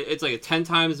it's like a 10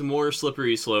 times more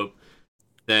slippery slope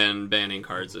than banning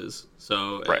cards is.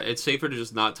 So it's safer to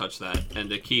just not touch that and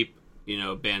to keep,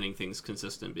 banning things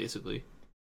consistent, basically.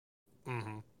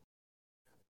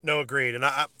 No, agreed. And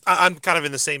I'm kind of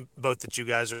in the same boat that you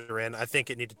guys are in. I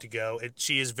think it needed to go.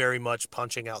 She is very much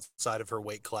punching outside of her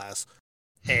weight class.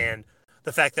 And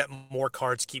the fact that more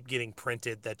cards keep getting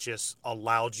printed that just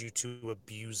allowed you to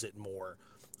abuse it more.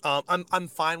 I'm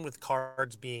fine with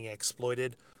cards being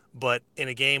exploited, but in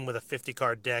a game with a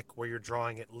 50-card deck where you're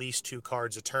drawing at least 2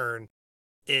 cards a turn,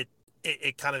 it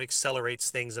it kind of accelerates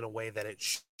things in a way that it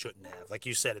shouldn't have. Like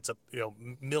you said, it's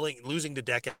losing the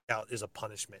deck out is a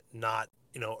punishment, not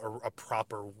a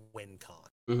proper win con.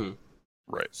 Mm-hmm.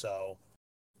 Right. So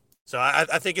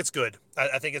I think it's good.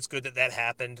 I think it's good that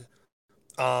happened.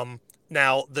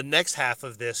 Now the next half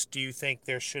of this, do you think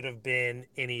there should have been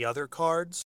any other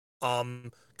cards?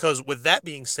 Because with that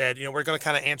being said, we're going to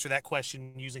kind of answer that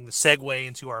question using the segue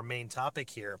into our main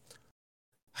topic here.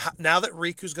 Now that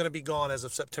Riku's going to be gone as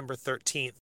of September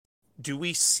 13th, do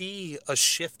we see a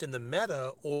shift in the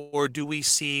meta, or do we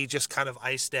see just kind of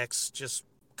ice decks just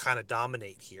kind of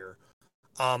dominate here?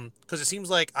 Because it seems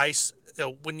like ice,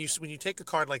 when you take a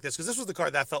card like this, because this was the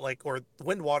card that I felt like, or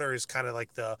Wind Water is kind of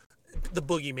like the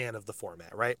boogeyman of the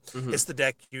format, right? Mm-hmm. It's the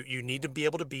deck you need to be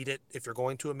able to beat it if you're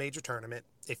going to a major tournament.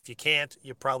 If you can't,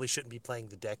 you probably shouldn't be playing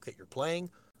the deck that you're playing.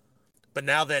 But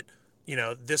now that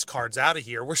this card's out of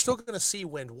here, we're still going to see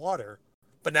Wind Water,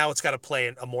 but now it's got to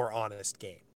play a more honest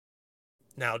game.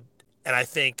 Now, and I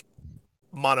think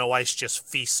Mono Ice just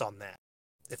feasts on that.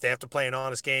 If they have to play an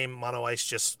honest game, Mono Ice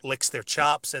just licks their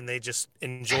chops and they just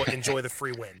enjoy the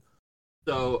free win.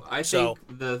 So I think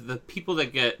the people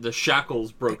that get the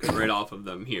shackles broken right off of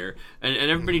them here, and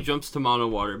everybody jumps to Mono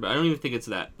Water, but I don't even think it's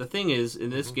that. The thing is, in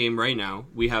this game right now,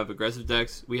 we have aggressive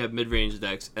decks, we have mid-range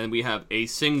decks, and we have a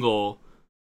single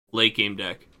late game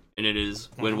deck, and it is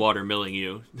Wind Water milling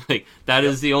you. Like that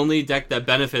is the only deck that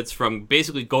benefits from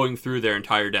basically going through their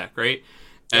entire deck, right?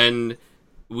 Yep. And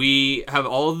we have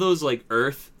all of those like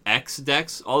Earth X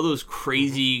decks, all those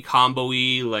crazy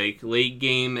combo-y, like late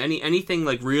game, anything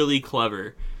like really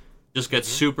clever just gets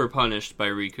super punished by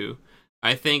Riku.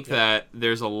 I think that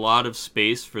there's a lot of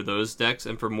space for those decks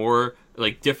and for more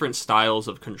like different styles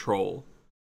of control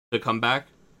to come back.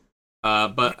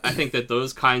 But I think that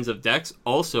those kinds of decks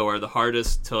also are the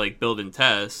hardest to like build and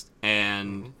test,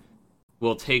 and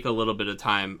will take a little bit of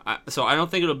time. So I don't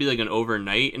think it'll be like an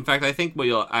overnight. In fact, I think what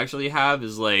you'll actually have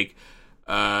is like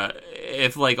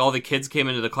if like all the kids came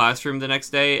into the classroom the next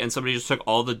day and somebody just took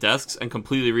all the desks and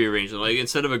completely rearranged them. Like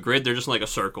instead of a grid, they're just like a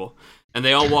circle, and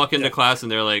they all walk into class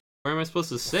and they're like, "Where am I supposed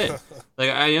to sit?" Like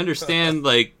I understand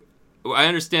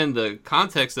the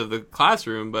context of the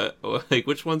classroom, but like,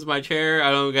 which one's my chair?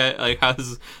 I don't get like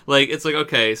how's like it's like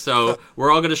okay, so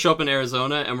we're all gonna show up in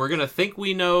Arizona and we're gonna think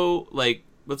we know like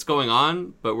what's going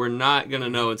on, but we're not gonna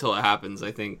know until it happens.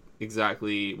 I think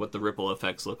exactly what the ripple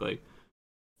effects look like.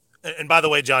 And by the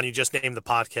way, John, you just named the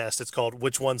podcast. It's called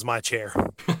 "Which One's My Chair."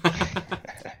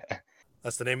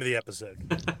 That's the name of the episode.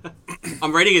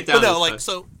 I'm writing it down. But no,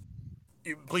 so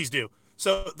please do.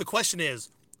 So the question is.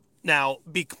 Now,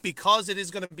 because it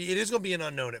is going to be an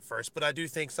unknown at first, but I do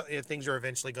think things are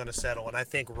eventually going to settle. And I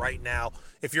think right now,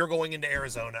 if you're going into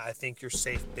Arizona, I think your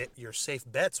safe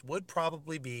bets would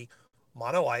probably be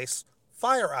Mono Ice,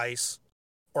 Fire Ice,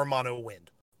 or Mono Wind.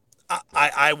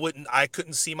 I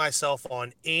couldn't see myself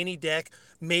on any deck.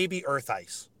 Maybe Earth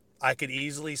Ice. I could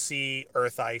easily see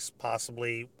Earth Ice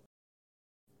possibly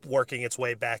working its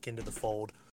way back into the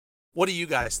fold. What do you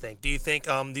guys think? Do you think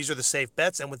these are the safe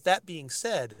bets? And with that being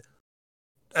said,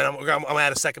 and I'm going to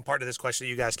add a second part to this question that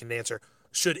you guys can answer.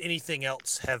 Should anything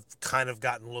else have kind of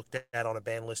gotten looked at on a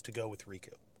ban list to go with Riku?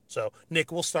 So,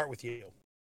 Nick, we'll start with you.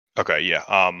 Okay,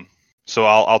 yeah. So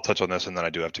I'll touch on this, and then I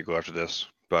do have to go after this.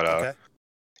 But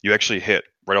you actually hit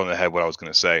right on the head what I was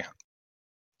going to say.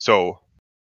 So,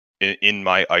 in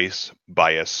my ice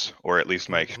bias, or at least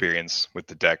my experience with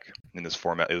the deck in this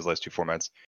format, these last two formats,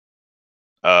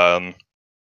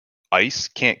 ice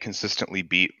can't consistently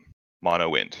beat Mono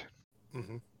Wind.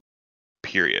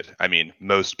 Period. I mean,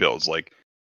 most builds, like,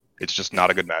 it's just not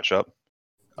a good matchup.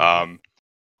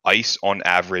 Ice on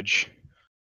average,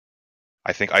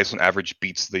 I think ice on average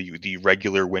beats the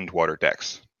regular Wind Water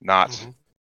decks, not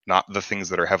the things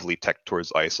that are heavily teched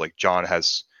towards ice. Like John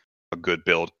has a good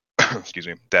build, excuse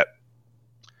me, that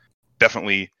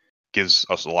definitely gives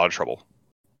us a lot of trouble.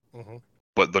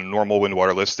 But the normal Wind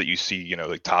Water list that you see,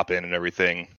 like top in and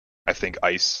everything, I think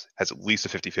ice has at least a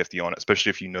 50-50 on it, especially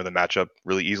if you know the matchup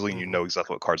really easily and you know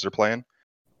exactly what cards they're playing.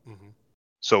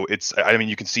 So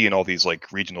you can see in all these like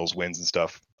regionals wins and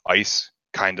stuff, ice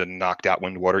kind of knocked out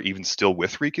Wind Water even still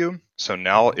with Riku. So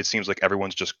now it seems like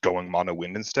everyone's just going Mono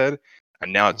Wind instead,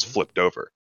 and now it's flipped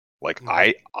over. Like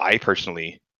I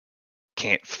personally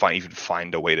can't even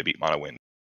find a way to beat Mono Wind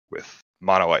with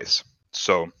Mono Ice.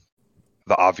 So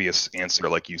the obvious answer,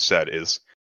 like you said, is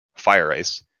Fire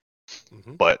Ice.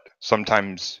 But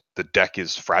sometimes the deck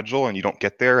is fragile and you don't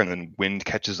get there, and then Wind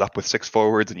catches up with 6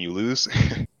 forwards and you lose.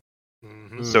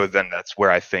 So then that's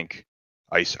where I think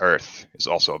Ice Earth is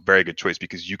also a very good choice,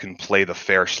 because you can play the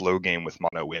fair slow game with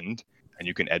Mono Wind and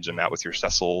you can edge them out with your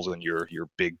Cecils and your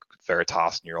big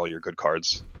Veritas and all your good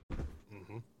cards.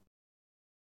 Mm-hmm.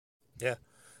 Yeah,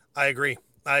 I agree.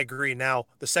 Now,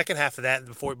 the second half of that,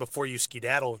 before you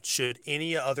skedaddle, should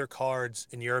any other cards,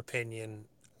 in your opinion,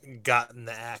 gotten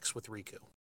the axe with Riku?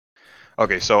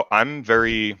 Okay, so I'm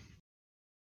very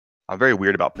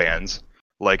weird about bans.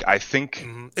 Like, I think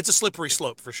it's a slippery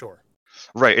slope for sure.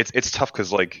 Right, it's tough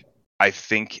because like I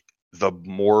think the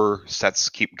more sets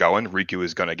keep going, Riku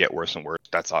is gonna get worse and worse.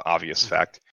 That's an obvious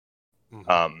fact.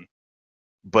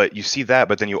 But you see that,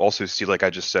 but then you also see, like I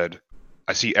just said,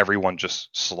 I see everyone just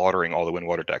slaughtering all the wind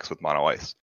water decks with mono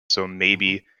ice. So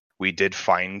maybe we did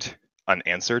find an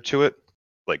answer to it,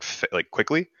 like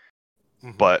quickly.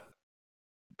 But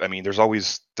I mean, there's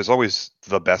always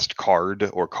the best card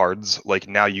or cards. Like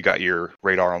now you got your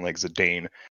Radar on like Zidane.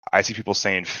 I see people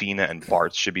saying Fina and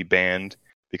Bart should be banned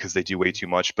because they do way too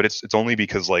much, but it's only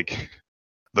because like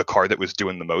the card that was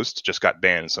doing the most just got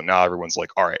banned. So now everyone's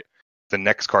like, all right, the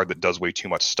next card that does way too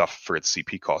much stuff for its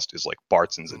CP cost is like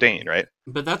Bart's and Zidane, right?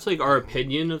 But that's like our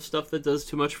opinion of stuff that does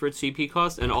too much for its CP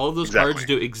cost, and all of those cards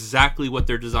do exactly what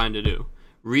they're designed to do.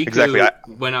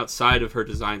 Riku went outside of her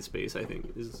design space, I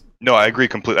think. No, I agree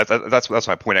completely. That's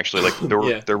my point actually. Like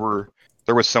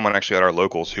there was someone actually at our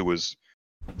locals who was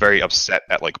very upset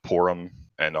at like Porum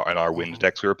and our wind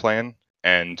decks we were playing,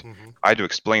 and I had to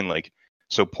explain like,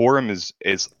 so Porum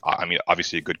is I mean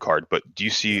obviously a good card, but do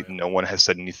you see no one has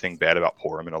said anything bad about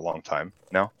Porum in a long time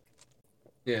now?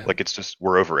 Yeah. Like it's just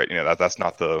we're over it. You know that's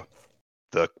not the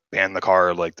ban the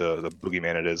card like the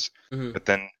boogeyman it is. But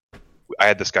then I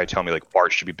had this guy tell me like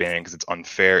Bart should be banned because it's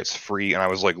unfair, it's free, and I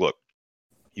was like, look,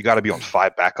 you got to be on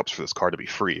 5 backups for this card to be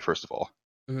free. First of all,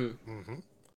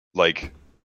 like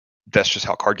that's just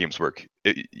how card games work.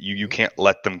 You can't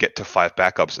let them get to 5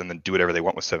 backups and then do whatever they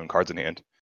want with 7 cards in hand.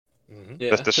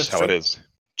 Yeah, that's just how it is.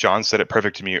 John said it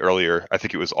perfect to me earlier. I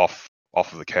think it was off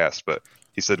of the cast, but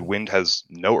he said Wind has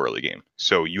no early game,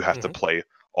 so you have to play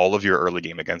all of your early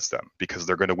game against them because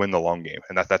they're going to win the long game,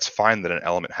 and that's fine that an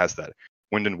element has that.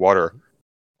 Wind and Water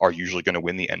are usually going to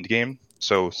win the end game,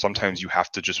 so sometimes you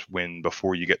have to just win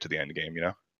before you get to the end game, you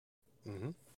know?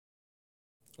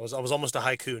 I was almost a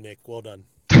haiku, Nick. Well done.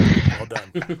 Well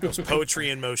done. It was poetry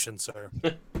in motion, sir.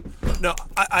 No,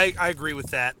 I agree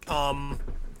with that.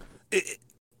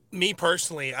 Me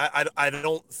personally, I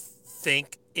don't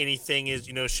think anything is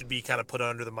should be kind of put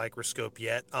under the microscope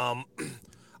yet.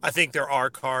 I think there are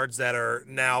cards that are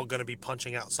now going to be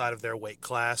punching outside of their weight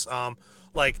class.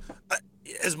 Like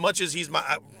as much as he's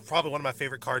probably one of my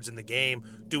favorite cards in the game,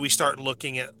 do we start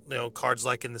looking at cards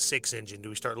like in the 6 engine? Do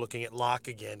we start looking at Lock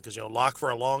again? Because Lock for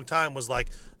a long time was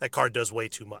like that card does way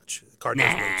too much. The card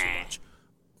does way too much.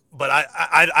 But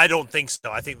I don't think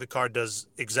so. I think the card does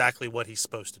exactly what he's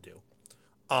supposed to do.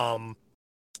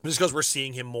 Just because we're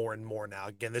seeing him more and more now.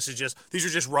 Again, these are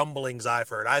just rumblings I've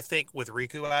heard. I think with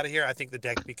Riku out of here, I think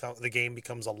the game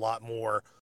becomes a lot more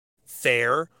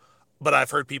fair. But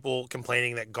I've heard people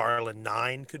complaining that Garland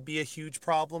 9 could be a huge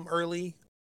problem early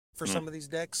for some of these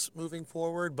decks moving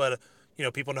forward. But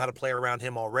people know how to play around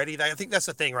him already. I think that's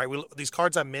the thing, right? These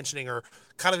cards I'm mentioning are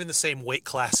kind of in the same weight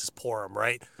class as Porum,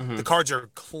 right? The cards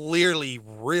are clearly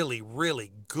really,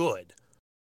 really good,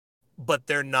 but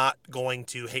they're not going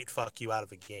to hate fuck you out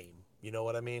of a game. You know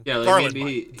what I mean? Yeah,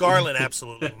 like Garland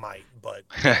absolutely might, but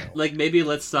like maybe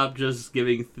let's stop just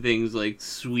giving things like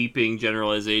sweeping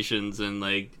generalizations and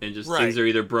just things are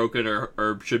either broken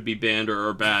or should be banned or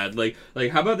are bad. Like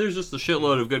how about there's just a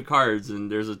shitload of good cards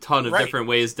and there's a ton of different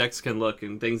ways decks can look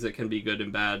and things that can be good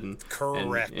and bad and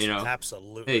correct. And,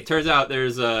 absolutely. Hey, it turns out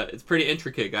there's it's pretty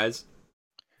intricate, guys.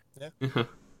 Yeah. And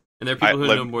there are people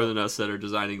who know more than us that are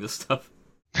designing this stuff.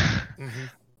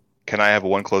 Can I have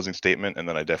one closing statement and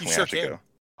then I definitely have to go?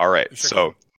 All right.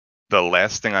 So the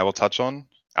last thing I will touch on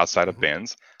outside of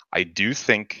bans, I do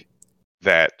think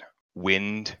that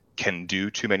Wind can do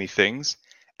too many things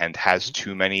and has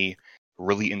too many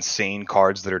really insane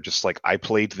cards that are just like, I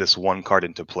played this one card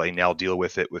into play, now deal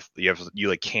with it with you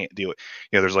like can't deal it.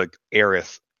 There's like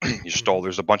Aerith, you stole.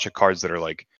 There's a bunch of cards that are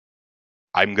like,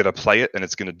 I'm gonna play it and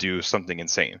it's gonna do something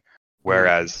insane.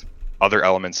 Whereas other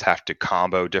elements have to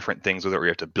combo different things with it, or you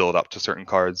have to build up to certain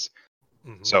cards.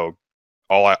 So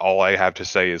all I have to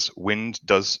say is Wind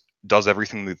does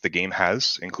everything that the game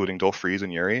has, including Dual Freeze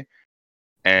and Yuri.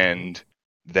 And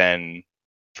then,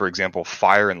 for example,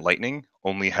 Fire and Lightning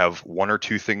only have 1 or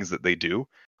 2 things that they do,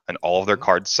 and all of their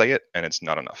cards say it, and it's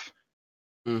not enough.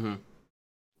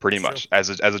 Pretty much,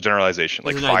 as a generalization.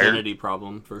 There's like an Fire, identity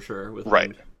problem for sure with right.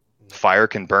 Wind. Fire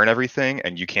can burn everything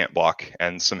and you can't block,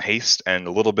 and some haste and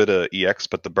a little bit of EX,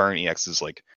 but the burn EX is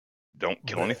like, don't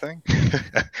kill anything.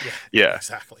 Yeah,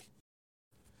 exactly.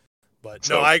 But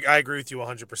so, no, I agree with you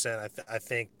 100%. I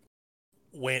think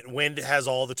wind has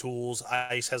all the tools.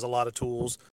 Ice has a lot of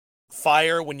tools.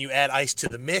 Fire, when you add ice to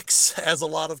the mix, has a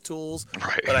lot of tools.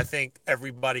 Right. But I think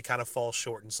everybody kind of falls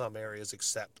short in some areas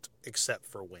except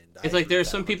for wind. It's like there's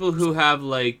some people who have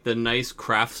like the nice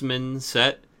Craftsman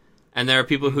set, and there are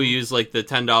people who use like the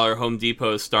 $10 Home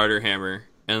Depot starter hammer.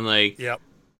 And like, yep.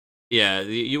 Yeah,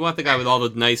 you want the guy with all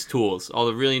the nice tools, all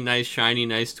the really nice, shiny,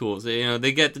 nice tools. You know,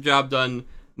 they get the job done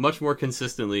much more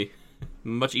consistently,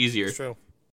 much easier. It's true.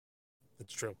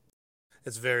 It's true.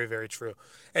 It's very, very true.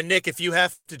 And Nick, if you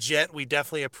have to jet, we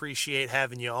definitely appreciate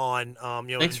having you on.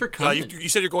 Thanks for coming. You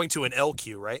said you're going to an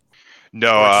LQ, right?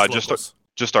 No,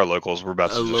 just our locals. We're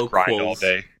about to just grind all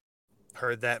day.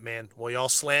 Heard that, man. Well, y'all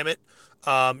slam it.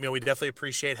 We definitely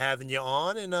appreciate having you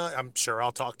on, and I'm sure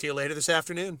I'll talk to you later this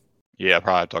afternoon. Yeah, I'll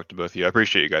probably talk to both of you. I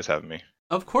appreciate you guys having me.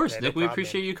 Of course, Nick. We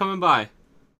appreciate you coming by.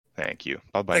 Thank you.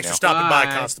 Bye-bye. Thanks for stopping by,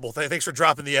 Constable. Thanks for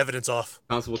dropping the evidence off.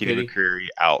 Constable Kitty McQuarrie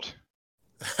out.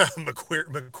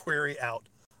 McQuarrie out.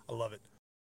 I love it.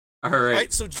 All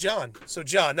right. So John,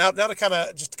 now to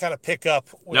kind of pick up.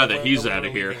 Now that he's out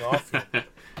of here.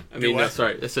 I mean, no,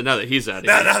 sorry. So now that he's out of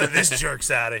here. Now that this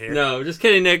jerk's out of here. No, just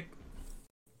kidding, Nick.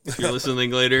 If you're listening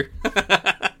later.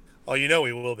 Oh, you know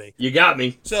we will be. You got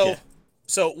me.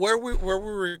 So where we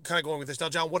were kind of going with this now,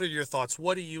 John, what are your thoughts?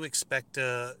 What do you expect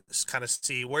to kind of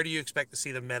see? Where do you expect to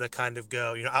see the meta kind of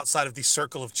go? Outside of the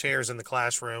circle of chairs in the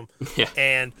classroom. Yeah.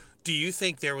 And do you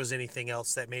think there was anything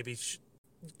else that maybe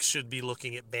should be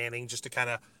looking at banning just to kind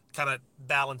of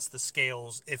balance the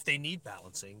scales if they need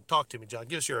balancing? Talk to me, John.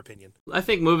 Give us your opinion. I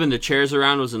think moving the chairs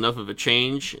around was enough of a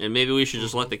change, and maybe we should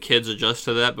just let the kids adjust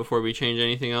to that before we change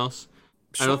anything else.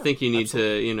 Sure, I don't think you need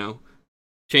to,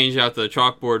 change out the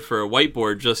chalkboard for a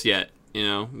whiteboard just yet.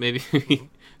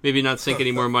 Maybe not sink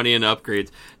any more money into upgrades.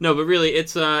 No, but really,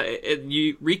 it's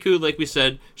Riku, like we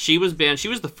said, she was banned. She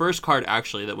was the first card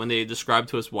actually that when they described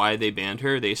to us why they banned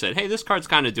her, they said, "Hey, this card's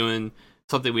kind of doing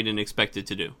something we didn't expect it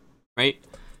to do," right?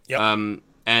 Yep.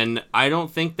 And I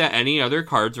don't think that any other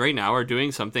cards right now are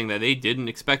doing something that they didn't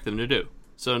expect them to do.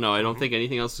 So no, I don't think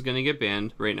anything else is going to get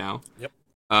banned right now. Yep.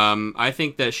 I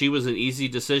think that she was an easy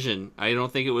decision. I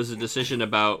don't think it was a decision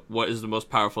about what is the most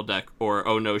powerful deck or,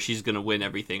 oh no, she's going to win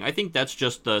everything. I think that's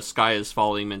just the sky is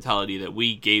falling mentality that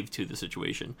we gave to the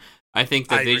situation. I think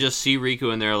that they just see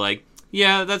Riku and they're like,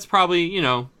 yeah, that's probably,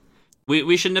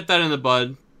 we should nip that in the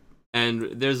bud, and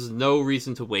there's no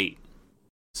reason to wait.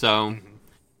 So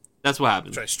that's what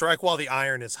happened. Try strike while the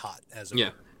iron is hot, as it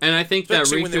were. And I think that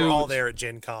Riku, when they were all there at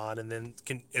Gen Con, and then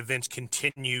events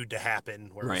continued to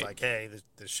happen, where it's like, hey,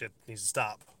 this shit needs to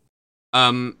stop.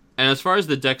 And as far as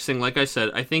the dex thing, like I said,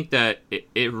 I think that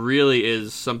it really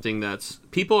is something that's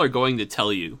people are going to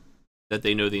tell you that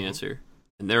they know the answer,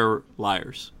 and they're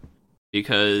liars,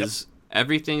 because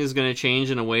everything is going to change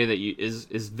in a way that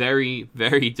is very,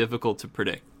 very difficult to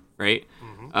predict, right?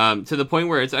 To the point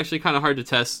where it's actually kind of hard to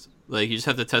test. Like, you just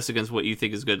have to test against what you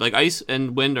think is good. Like, ice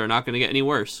and wind are not going to get any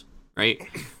worse, right?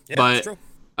 Yeah, but that's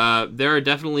true. There are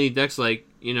definitely decks like,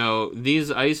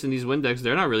 these ice and these wind decks,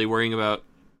 they're not really worrying about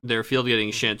their field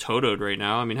getting Shantoto'd right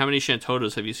now. I mean, how many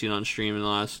Shantotos have you seen on stream in the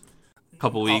last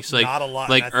couple weeks? Like, not a lot.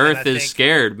 Like, Earth is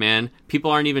scared, man.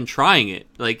 People aren't even trying it.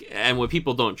 Like, and when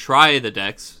people don't try the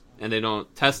decks, and they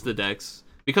don't test the decks,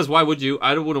 because why would you?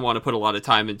 I wouldn't want to put a lot of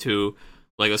time into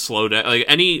like a slow deck, like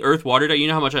any Earth Water deck. You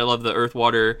know how much I love the Earth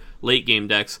Water late game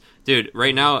decks, dude.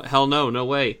 Right now, hell no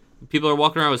way. People are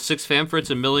walking around with 6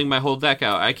 Famfrits and milling my whole deck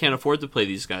out. I can't afford to play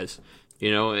these guys.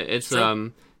 It's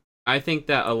True. I think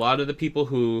that a lot of the people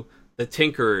who, the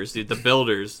tinkerers, the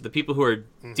builders, the people who are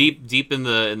deep in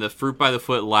the fruit by the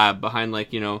foot lab behind,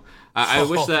 like, I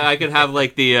wish that I could have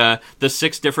like the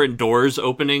 6 different doors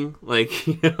opening, like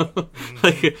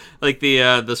like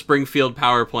the Springfield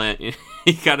power plant.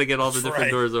 You got to get all the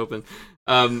different doors open.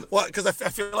 Well, because I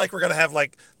feel like we're gonna have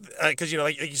like like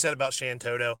you said about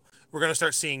Shantoto, we're gonna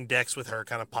start seeing decks with her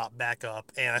kind of pop back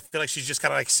up, and I feel like she's just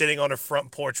kind of like sitting on her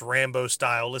front porch Rambo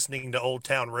style, listening to Old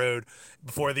Town Road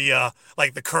before the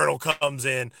the Colonel comes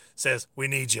in, says, "We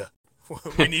need you,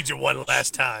 we need you one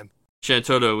last time."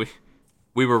 Shantoto,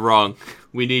 we were wrong.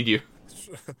 We need you.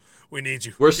 We need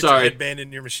you. We're sorry. Your headband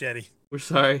and your machete. We're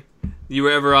sorry. You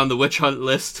were ever on the witch hunt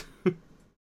list.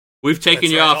 We've taken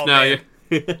you off now.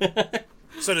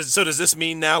 So does this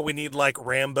mean now we need like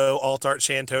Rambo alt art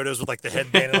Shantotos with like the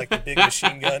headband and like the big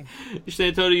machine gun?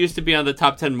 Shantoto used to be on the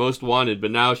top 10 most wanted, but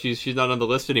now she's not on the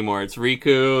list anymore. It's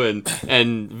Riku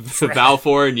and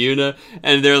Balfour and Yuna,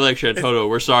 and they're like, Shantoto,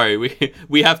 we're sorry,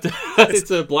 we have to. It's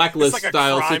a blacklist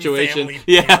style situation.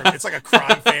 Yeah, it's like a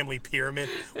crime family pyramid.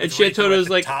 And Shantoto's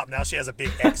like top now. She has a big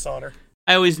X on her.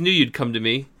 I always knew you'd come to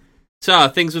me. So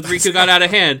things with Riku got out of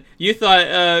hand. You thought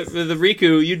with the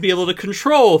Riku you'd be able to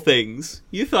control things.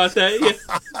 You thought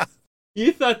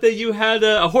that you had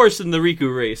a horse in the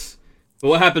Riku race. But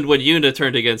what happened when Yuna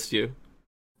turned against you?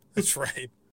 That's right.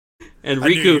 And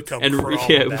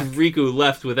Riku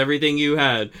left with everything you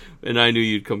had, and I knew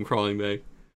you'd come crawling back.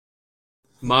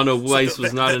 Mono Ice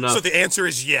was not enough. So the answer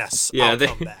is yes. Yeah, I'll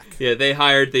come back. Yeah, they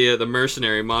hired the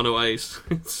mercenary Mono Ice.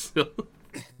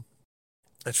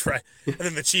 That's right. And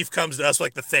then the chief comes to us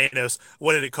like the Thanos.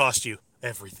 What did it cost you?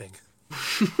 Everything.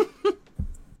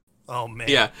 Oh man.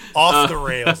 Yeah. Off the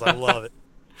rails. I love it.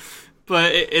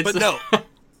 But it's. But no.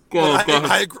 Go ahead.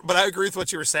 I agree with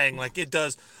what you were saying. Like it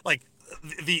does. Like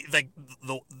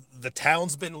the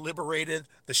town's been liberated.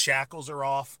 The shackles are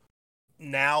off.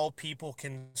 Now people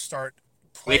can start.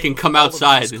 They can come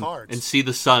outside and see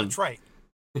the sun. That's right.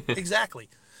 Exactly.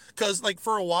 Because like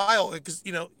for a while, because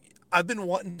I've been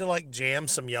wanting to like jam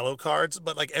some yellow cards,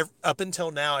 but like up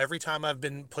until now, every time I've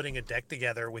been putting a deck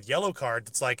together with yellow cards,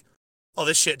 it's like, oh,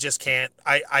 this shit just can't.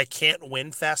 I can't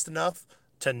win fast enough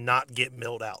to not get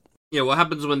milled out. Yeah, what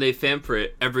happens when they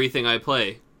Famfrit everything I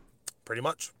play? Pretty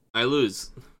much. I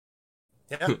lose.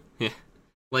 Yeah. Yeah.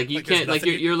 Like you can't. Like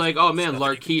you're like, oh man,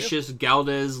 Larquicious,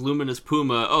 Galdes, Luminous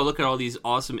Puma. Oh, look at all these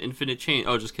awesome infinite chain.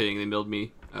 Oh, just kidding. They milled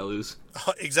me. I lose.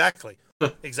 Exactly.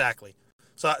 Exactly.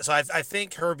 So I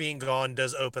think her being gone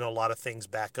does open a lot of things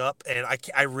back up, and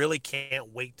I really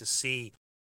can't wait to see,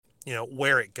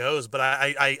 where it goes. But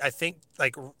I think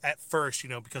like at first,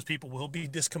 because people will be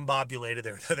discombobulated,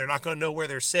 they're not going to know where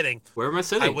they're sitting. Where am I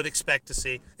sitting? I would expect to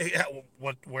see.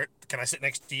 Where can I sit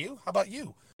next to you? How about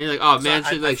you? And you're like, oh man,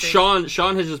 I think...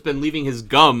 Sean has just been leaving his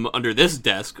gum under this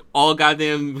desk all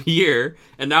goddamn year,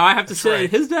 and now I have to sit at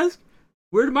his desk.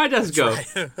 Where did my desk go?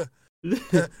 Right.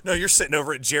 No, you're sitting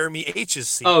over at Jeremy H's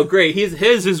seat. Oh, great.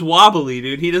 His is wobbly,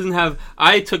 dude. He doesn't have...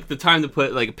 I took the time to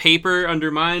put, like, paper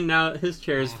under mine. Now his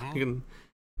chair is fucking...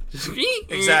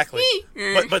 Exactly.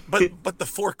 But the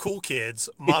four cool kids,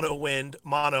 Mono Wind,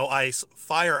 Mono Ice,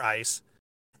 Fire Ice,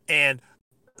 and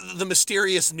the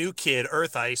mysterious new kid,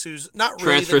 Earth Ice, who's not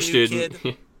really transfer the new student.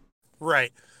 kid.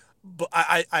 Right. But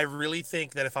I really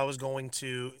think that if I was going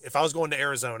to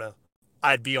Arizona,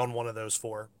 I'd be on one of those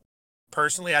four.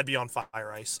 Personally, I'd be on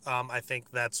Fire Ice. I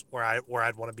think that's where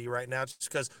I'd want to be right now, just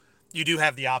because you do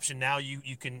have the option now.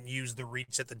 You can use the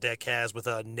reach that the deck has with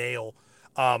a nail.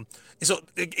 So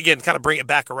again, kind of bring it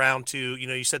back around to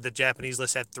you said the Japanese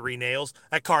list had 3 nails.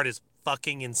 That card is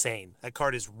fucking insane. That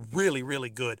card is really, really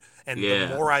good. And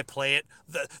the more I play it,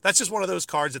 that's just one of those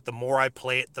cards that the more I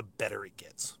play it, the better it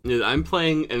gets. Yeah, I'm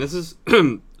playing, and this is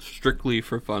strictly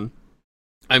for fun.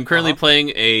 I'm currently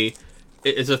playing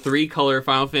it's a 3-color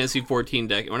Final Fantasy 14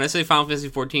 deck. And when I say Final Fantasy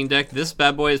 14 deck, this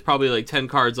bad boy is probably like 10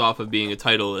 cards off of being a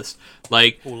title list.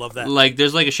 Like, ooh, love that. Like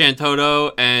there's like a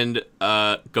Shantoto and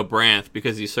Gabranth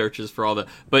because he searches for all the.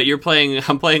 But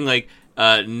I'm playing like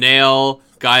Nail,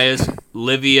 Gaius,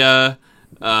 Livia.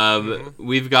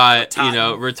 We've got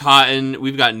Ratatan,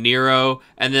 we've got Nero,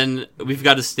 and then we've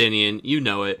got Astinian. You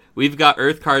know it. We've got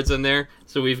Earth cards in there,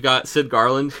 so we've got Sid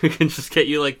Garland who can just get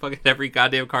you like fucking every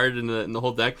goddamn card in the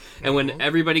whole deck. And when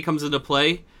everybody comes into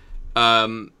play,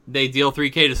 they deal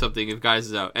 3k to something if Gaius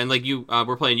is out. And like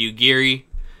we're playing Yugiri,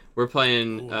 we're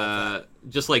playing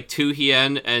just like 2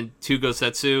 Hien and 2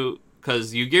 Gosetsu.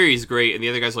 Because Yugiri is great, and the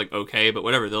other guy's like okay, but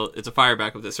whatever. It's a fire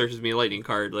backup that searches me a lightning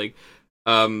card. Like,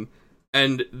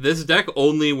 and this deck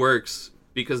only works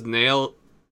because Nail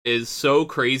is so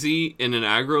crazy in an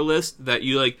aggro list that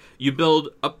you build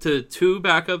up to 2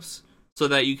 backups so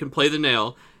that you can play the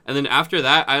Nail, and then after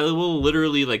that, I will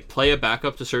literally like play a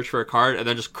backup to search for a card, and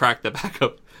then just crack the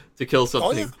backup to kill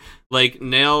something. Oh, yeah. Like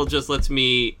Nail just lets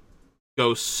me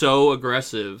go so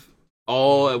aggressive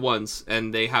all at once,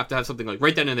 and they have to have something like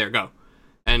right then and there, go.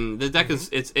 And the deck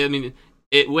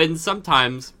it wins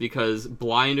sometimes because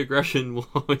blind aggression will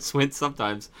always win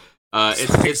sometimes.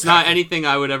 It's not anything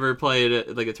I would ever play at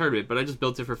a tournament, but I just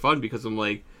built it for fun because I'm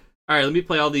like, all right, let me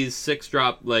play all these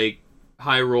 6-drop like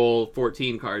high roll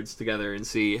 14 cards together and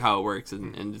see how it works.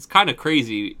 And it's kind of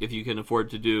crazy if you can afford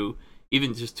to do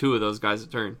even just 2 of those guys a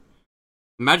turn.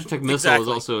 Magitech Missile is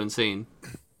also insane.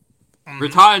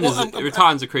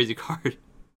 Rattatan's a crazy card.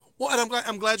 Well, and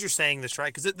I'm glad you're saying this,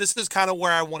 right? Because this is kind of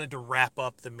where I wanted to wrap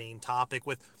up the main topic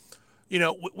with, we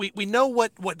know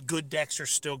what good decks are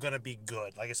still going to be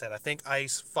good. Like I said, I think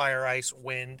Ice, Fire Ice,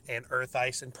 Wind, and Earth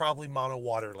Ice, and probably Mono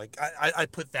Water. Like I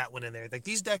put that one in there. Like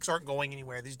these decks aren't going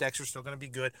anywhere. These decks are still going to be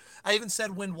good. I even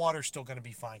said Wind Water's still going to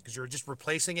be fine because you're just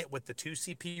replacing it with the 2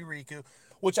 CP Riku,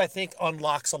 which I think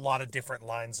unlocks a lot of different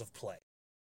lines of play.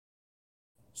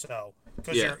 So,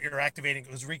 because you're activating,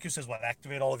 because Riku says what?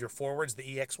 Activate all of your forwards,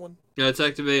 the EX one? Yeah, let's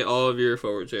activate all of your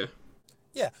forwards, yeah.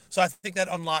 Yeah, so I think that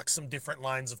unlocks some different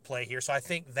lines of play here. So I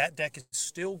think that deck is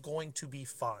still going to be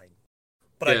fine.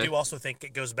 But I do also think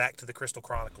it goes back to the Crystal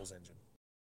Chronicles engine.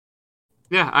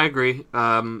 Yeah, I agree.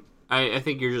 I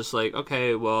think you're just like,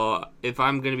 okay, well, if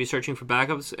I'm going to be searching for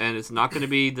backups and it's not going to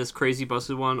be this crazy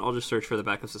busted one, I'll just search for the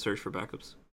backups to search for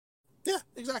backups. Yeah,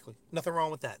 exactly. Nothing wrong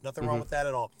with that. Nothing wrong with that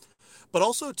at all. But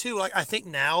also, too, like I think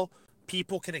now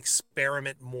people can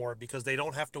experiment more because they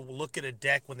don't have to look at a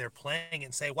deck when they're playing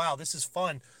and say, wow, this is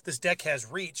fun. This deck has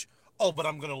reach. Oh, but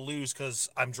I'm going to lose because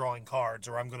I'm drawing cards,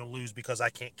 or I'm going to lose because I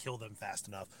can't kill them fast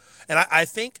enough. And I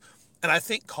think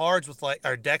cards with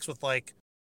or decks with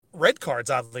red cards,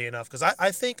 oddly enough, because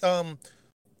I think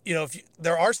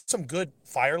there are some good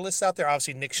fire lists out there.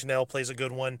 Obviously, Nick Chanel plays a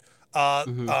good one.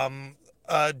 Gen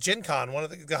Con, one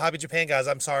of the Hobby Japan guys.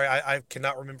 I'm sorry, I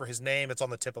cannot remember his name. It's on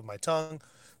the tip of my tongue.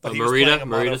 But he was playing a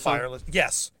mono fire list.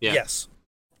 Yes.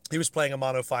 He was playing a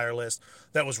mono fire list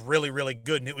that was really, really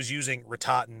good, and it was using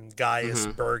Ratatan, Gaius,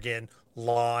 Bergen,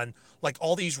 Lon, like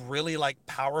all these really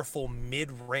powerful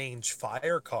mid-range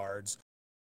fire cards.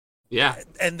 Yeah,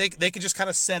 and they could just kind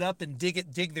of set up and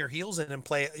dig their heels in and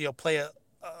play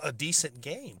a decent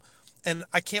game. And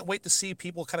I can't wait to see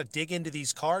people kind of dig into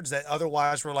these cards that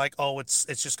otherwise were like, oh, it's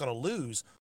just going to lose.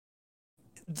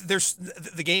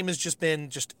 The game has just been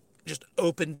just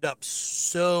opened up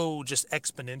so just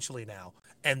exponentially now,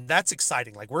 and that's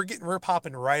exciting. Like we're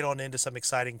popping right on into some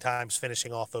exciting times,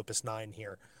 finishing off Opus 9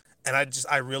 here, and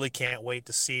I really can't wait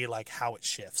to see how it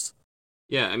shifts.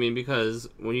 Yeah, I mean, because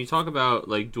when you talk about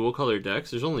dual color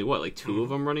decks, there's only two of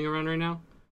them running around right now.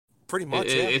 Pretty much,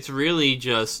 It's really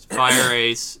just Fire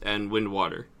Ace and Wind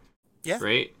Water. Yeah.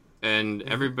 Right? And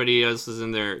everybody else is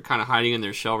in there kind of hiding in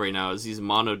their shell right now as these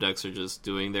mono decks are just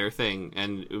doing their thing.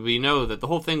 And we know that the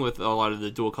whole thing with a lot of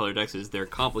the dual color decks is they're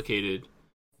complicated.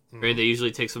 Right? They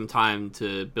usually take some time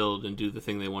to build and do the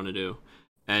thing they want to do.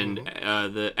 And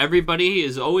everybody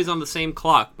is always on the same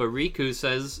clock, but Riku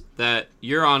says that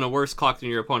you're on a worse clock than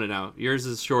your opponent now. Yours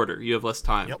is shorter. You have less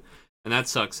time. Yep. And that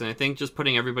sucks. And I think just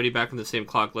putting everybody back on the same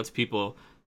clock lets people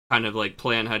kind of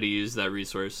plan how to use that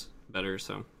resource better.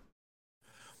 So,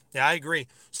 yeah, I agree.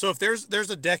 So if there's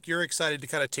a deck you're excited to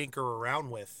kind of tinker around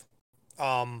with,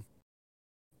 now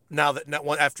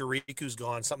after Riku's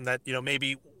gone, something that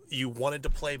maybe you wanted to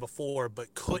play before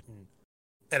but couldn't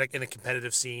in a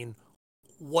competitive scene,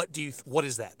 what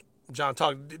is that? John,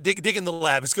 dig in the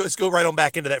lab. Let's go right on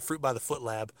back into that Fruit by the Foot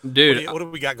lab. Dude, what do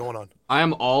we got going on? I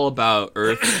am all about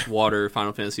Earth, Water,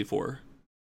 Final Fantasy IV.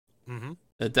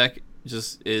 The deck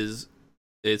just is.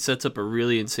 It sets up a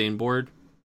really insane board.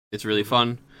 It's really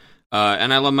fun,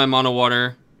 and I love my mono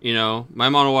water. My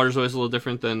mono water is always a little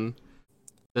different than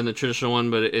the traditional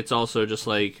one, but it's also just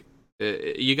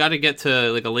you got to get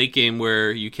to a late game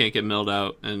where you can't get milled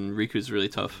out, and Riku's really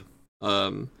tough.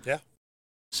 Yeah.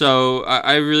 So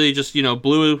I really just,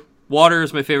 blue water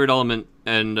is my favorite element,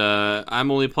 and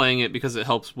I'm only playing it because it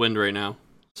helps wind right now.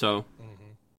 So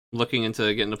looking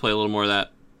into getting to play a little more of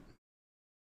that.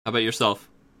 How about yourself?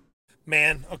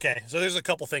 Man, okay. So there's a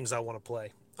couple things I want to play.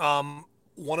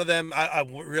 One of them, I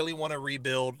really want to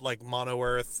rebuild Mono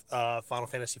Earth, Final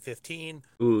Fantasy 15.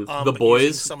 Ooh, the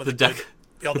boys, the deck.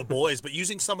 The boys, but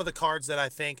using some of the cards that I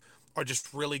think are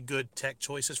just really good tech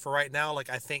choices for right now.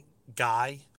 I think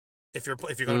Guy. If you're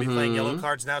going to be playing yellow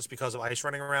cards now, it's because of ice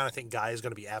running around. I think Guy is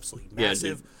going to be absolutely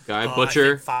massive. Yeah, Guy,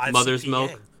 Butcher, Mother's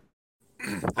Milk,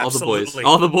 all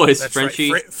the boys, That's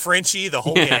Frenchie, right. Frenchie, the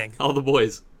whole gang, all the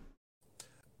boys.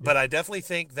 But I definitely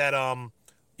think that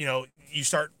you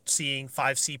start seeing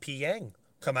 5 CP Yang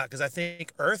come out because I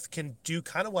think Earth can do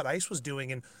kind of what Ice was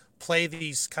doing and play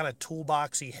these kind of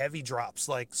toolboxy heavy drops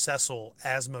like Cecil,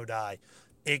 Asmodai,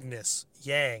 Ignis,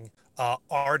 Yang,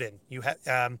 Arden.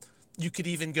 You could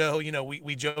even go,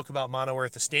 we joke about Mono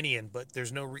Earth Estinian, but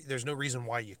there's no reason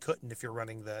why you couldn't if you're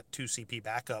running the 2 CP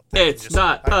backup. It's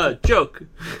not a joke.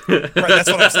 Right, that's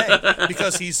what I'm saying.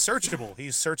 Because he's searchable.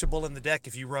 He's searchable in the deck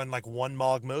if you run one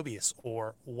Mog Mobius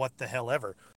or what the hell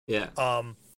ever. Yeah.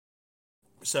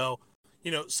 So,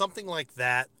 something like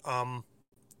that.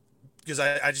 Because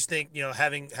I just think,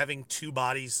 having 2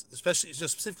 bodies, especially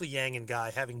just specifically Yang and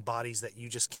Guy, having bodies that you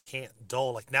just can't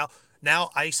dull.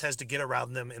 Now Ice has to get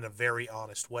around them in a very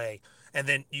honest way. And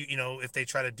then, if they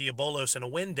try to Diabolos in a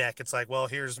wind deck, it's well,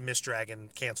 here's Mist Dragon,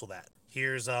 cancel that.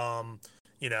 Here's, Titan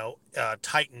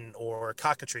or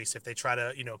Cockatrice if they try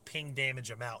to, ping damage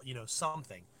them out,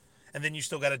 something. And then you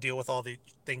still got to deal with all the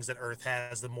things that Earth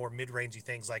has, the more mid-rangey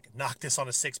things like Noctis on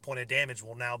a 6 point of damage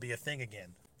will now be a thing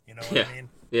again, You know what I mean?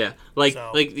 Yeah, like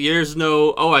there's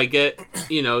no I get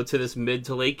to this mid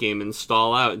to late game and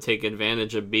stall out and take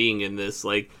advantage of being in this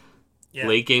late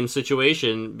game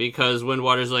situation because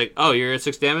Windwater's like, oh, you're at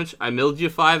 6 damage, I milled you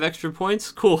 5 extra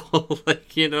points, cool,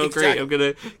 exactly. Great, I'm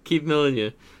gonna keep milling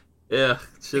you. Yeah,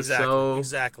 it's just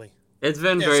exactly. It's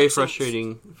been very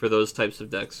frustrating for those types of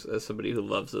decks as somebody who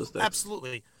loves those decks.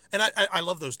 Absolutely. And I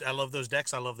love those. I love those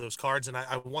decks. I love those cards, and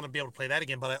I want to be able to play that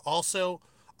again. But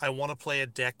I want to play a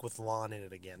deck with Lon in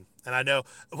it again. And I know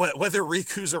whether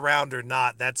Riku's around or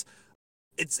not,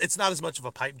 it's not as much of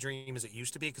a pipe dream as it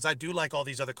used to be, because I do like all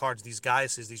these other cards, these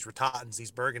Gaiuses, these Ratatans,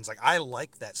 these Bergens. Like, I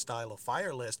like that style of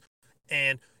fire list,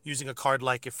 and using a card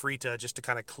like Ifrita just to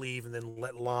kind of cleave and then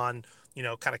let Lon,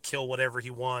 kind of kill whatever he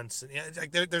wants. And,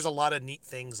 there's a lot of neat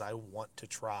things I want to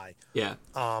try. Yeah.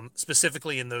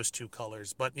 Specifically in those 2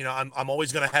 colors. But, I'm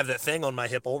always going to have that thing on my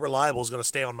hip. Old Reliable is going to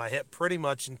stay on my hip pretty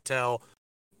much until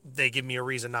they give me a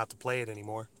reason not to play it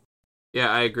anymore.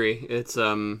 Yeah, I agree. It's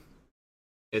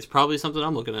probably something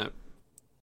I'm looking at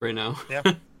right now. Yeah.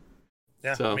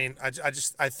 Yeah. So. I mean,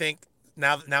 I think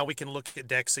now we can look at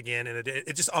decks again, and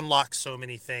it just unlocks so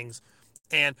many things.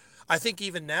 And I think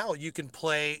even now you can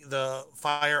play the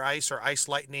Fire Ice or Ice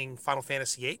Lightning Final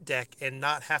Fantasy VIII deck and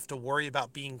not have to worry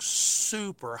about being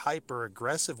super hyper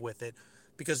aggressive with it,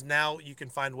 because now you can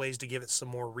find ways to give it some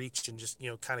more reach and just,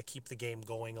 kind of keep the game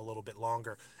going a little bit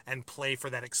longer and play for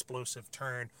that explosive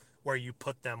turn where you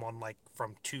put them on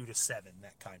from 2 to 7,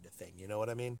 that kind of thing. You know what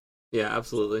I mean? Yeah,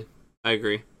 absolutely. I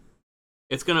agree.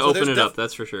 It's going to open it up,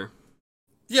 that's for sure.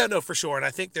 Yeah, no, for sure. And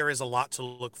I think there is a lot to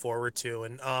look forward to.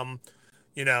 And, I'm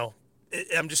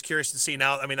just curious to see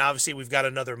now. I mean, obviously we've got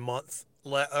another month,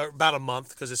 about a month,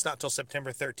 because it's not till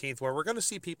September 13th, where we're going to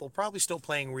see people probably still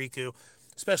playing Riku,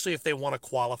 especially if they want to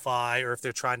qualify or if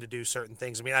they're trying to do certain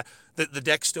things. I mean, the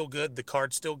deck's still good, the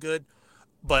card's still good,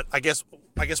 but I guess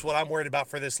what I'm worried about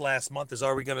for this last month is,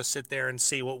 are we going to sit there and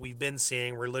see what we've been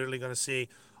seeing? We're literally going to see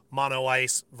Mono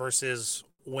Ice versus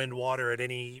Wind Water at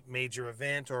any major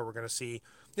event, or we're going to see,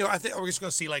 I think we're just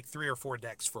going to see 3 or 4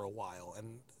 decks for a while,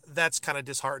 and that's kind of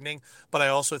disheartening. But I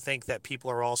also think that people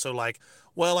are also like,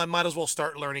 well, I might as well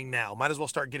start learning now. Might as well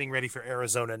start getting ready for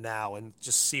Arizona now and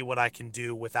just see what I can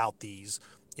do without these,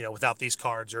 without these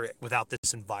cards or without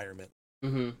this environment.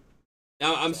 Mm-hmm.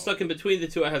 Now I'm stuck in between the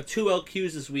two. I have 2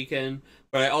 LQs this weekend,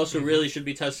 but I also really should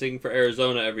be testing for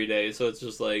Arizona every day. So it's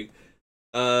just like,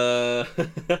 can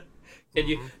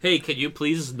you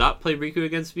please not play Riku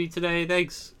against me today?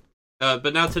 Thanks.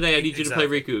 But now today I need you to play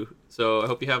Riku. So I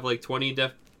hope you have 20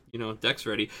 decks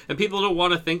ready. And people don't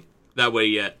want to think that way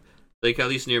yet. At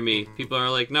least near me, people are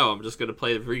like, no, I'm just going to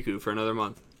play Riku for another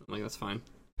month. I'm like, that's fine.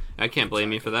 I can't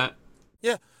blame you for that.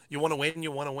 Yeah, you want to win,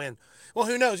 you want to win. Well,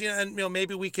 who knows? And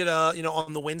maybe we could,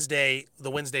 on the Wednesday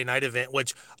night event,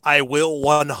 which I will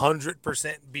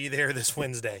 100% be there this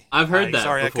Wednesday. I've heard that.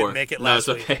 Sorry, before. I couldn't make it last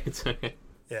week. It's okay.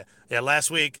 Yeah. Last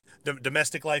week,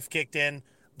 domestic life kicked in,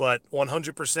 but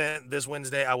 100% this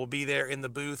Wednesday, I will be there in the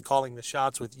booth calling the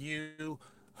shots with you,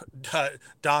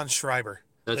 Don Schreiber.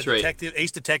 That's right.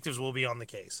 Ace Detectives will be on the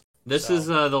case. This is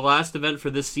the last event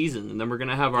for this season, and then we're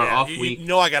gonna have our off week.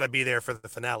 I got to be there for the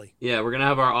finale. Yeah, we're gonna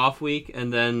have our off week,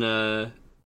 and then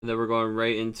we're going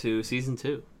right into season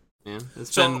 2. Man,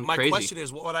 it's been my crazy. question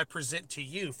is, what would I present to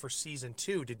you for season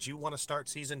 2? Did you want to start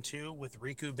season 2 with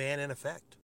Riku ban in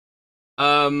effect?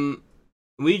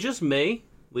 We just may,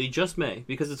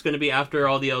 because it's gonna be after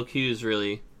all the LQs,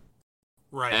 really.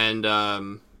 Right.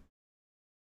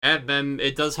 And then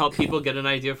it does help people get an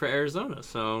idea for Arizona.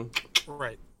 So.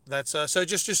 Right. That's so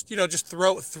just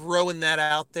throwing that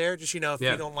out there. Just if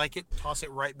you don't like it, toss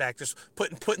it right back. Just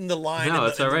putting the line. No,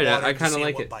 it's all right. I kind of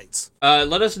like it. Bites.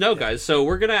 Let us know, guys. So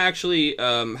we're gonna actually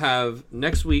have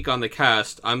next week on the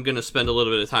cast. I'm gonna spend a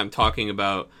little bit of time talking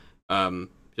about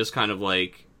just kind of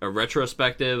like a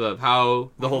retrospective of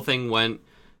how the whole thing went.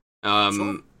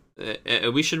 Sure.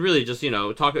 We should really just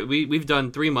talk. We've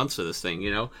done 3 months of this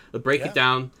thing. Break it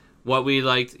down. What we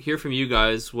liked, hear from you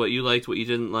guys, what you liked, what you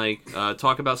didn't like,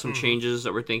 talk about some changes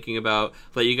that we're thinking about,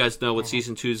 let you guys know what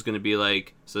Season 2 is going to be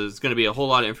like. So there's going to be a whole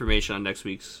lot of information on next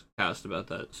week's cast about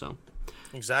that. So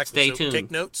exactly. Stay tuned. Take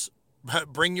notes,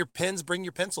 bring your pens, bring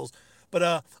your pencils.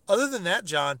 But other than that,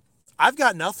 John, I've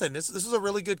got nothing. This is a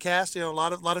really good cast. A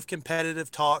lot of competitive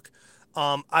talk.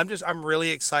 I'm really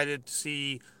excited to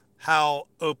see how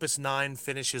Opus 9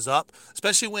 finishes up,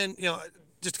 especially when,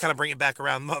 just to kind of bring it back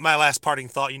around, my last parting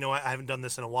thought, I haven't done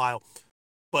this in a while,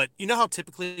 but how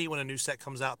typically when a new set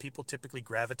comes out, people typically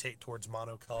gravitate towards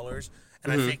monocolors,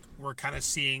 and I think we're kind of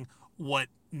seeing what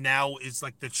now is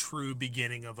like the true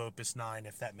beginning of Opus 9,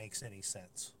 if that makes any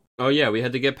sense. Oh yeah, we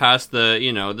had to get past the,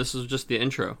 this was just the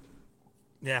intro.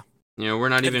 Yeah. We're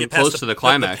not even close to the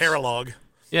climax. The paralog.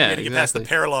 Yeah, exactly. Get past the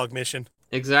paralog mission.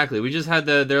 Exactly. We just had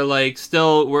they're like,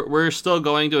 we're still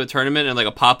going to a tournament, and like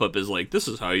a pop-up is like, this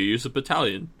is how you use a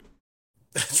battalion.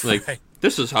 That's like, right.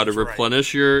 This is how to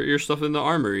replenish your stuff in the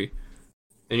armory.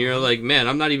 And you're like, man,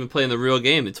 I'm not even playing the real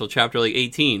game until chapter like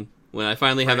 18, when I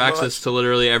finally have access to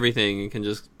literally everything and can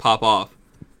just pop off.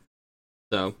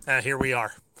 So here we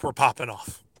are. We're popping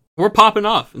off. We're popping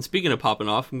off. And speaking of popping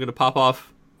off, I'm going to pop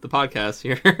off the podcast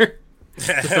here.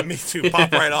 Me too.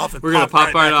 Pop right off. And we're going to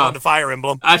pop right off. On the Fire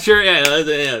Emblem. Sure, yeah.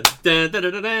 Get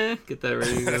that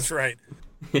ready. That's right.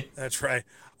 That's right.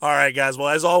 All right, guys. Well,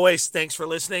 as always, thanks for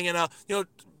listening. And,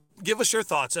 give us your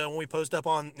thoughts when we post up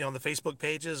on on the Facebook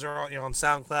pages or on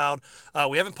SoundCloud.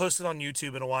 We haven't posted on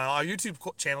YouTube in a while. Our YouTube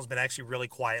channel's been actually really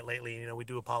quiet lately. We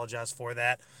do apologize for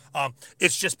that.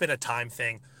 It's just been a time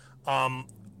thing.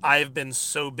 I've been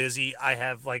so busy. I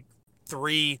have like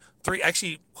three,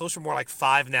 actually closer more like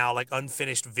 5 now, like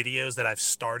unfinished videos that I've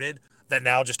started that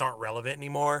now just aren't relevant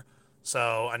anymore.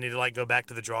 So I need to like go back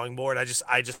to the drawing board. I just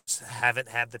haven't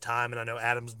had the time, and I know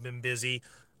Adam's been busy.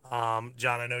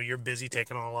 John, I know you're busy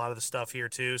taking on a lot of the stuff here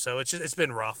too. So it's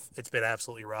been rough. It's been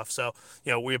absolutely rough. So,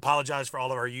 we apologize for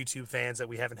all of our YouTube fans that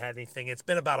we haven't had anything. It's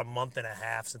been about a month and a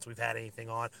half since we've had anything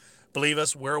on. Believe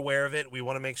us, we're aware of it. We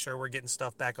want to make sure we're getting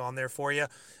stuff back on there for you.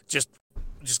 Just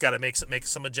got to make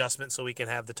some adjustments so we can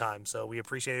have the time. So we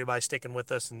appreciate everybody sticking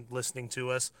with us and listening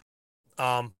to us.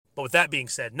 But with that being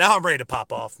said, now I'm ready to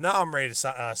pop off. Now I'm ready to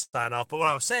sign off. But what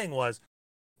I was saying was,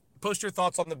 post your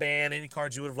thoughts on the ban, any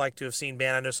cards you would have liked to have seen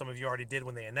banned. I know some of you already did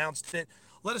when they announced it.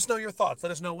 Let us know your thoughts.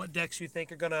 Let us know what decks you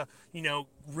think are going to,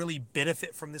 really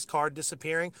benefit from this card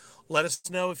disappearing. Let us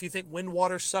know if you think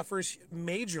Windwater suffers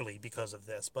majorly because of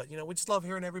this. But, we just love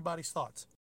hearing everybody's thoughts.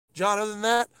 John, other than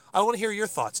that, I want to hear your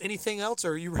thoughts. Anything else,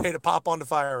 or are you ready to pop onto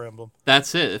Fire Emblem?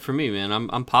 That's it for me, man.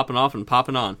 I'm popping off and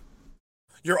popping on.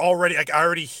 You're already, I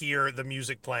already hear the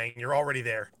music playing. You're already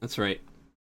there. That's right.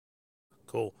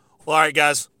 Cool. Well, all right,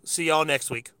 guys. See y'all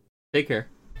next week. Take care.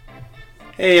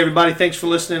 Hey, everybody. Thanks for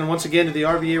listening once again to the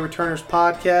RVA Returners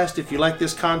podcast. If you like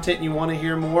this content and you want to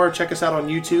hear more, check us out on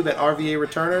YouTube at RVA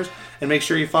Returners, and make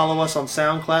sure you follow us on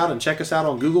SoundCloud and check us out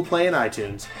on Google Play and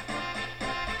iTunes.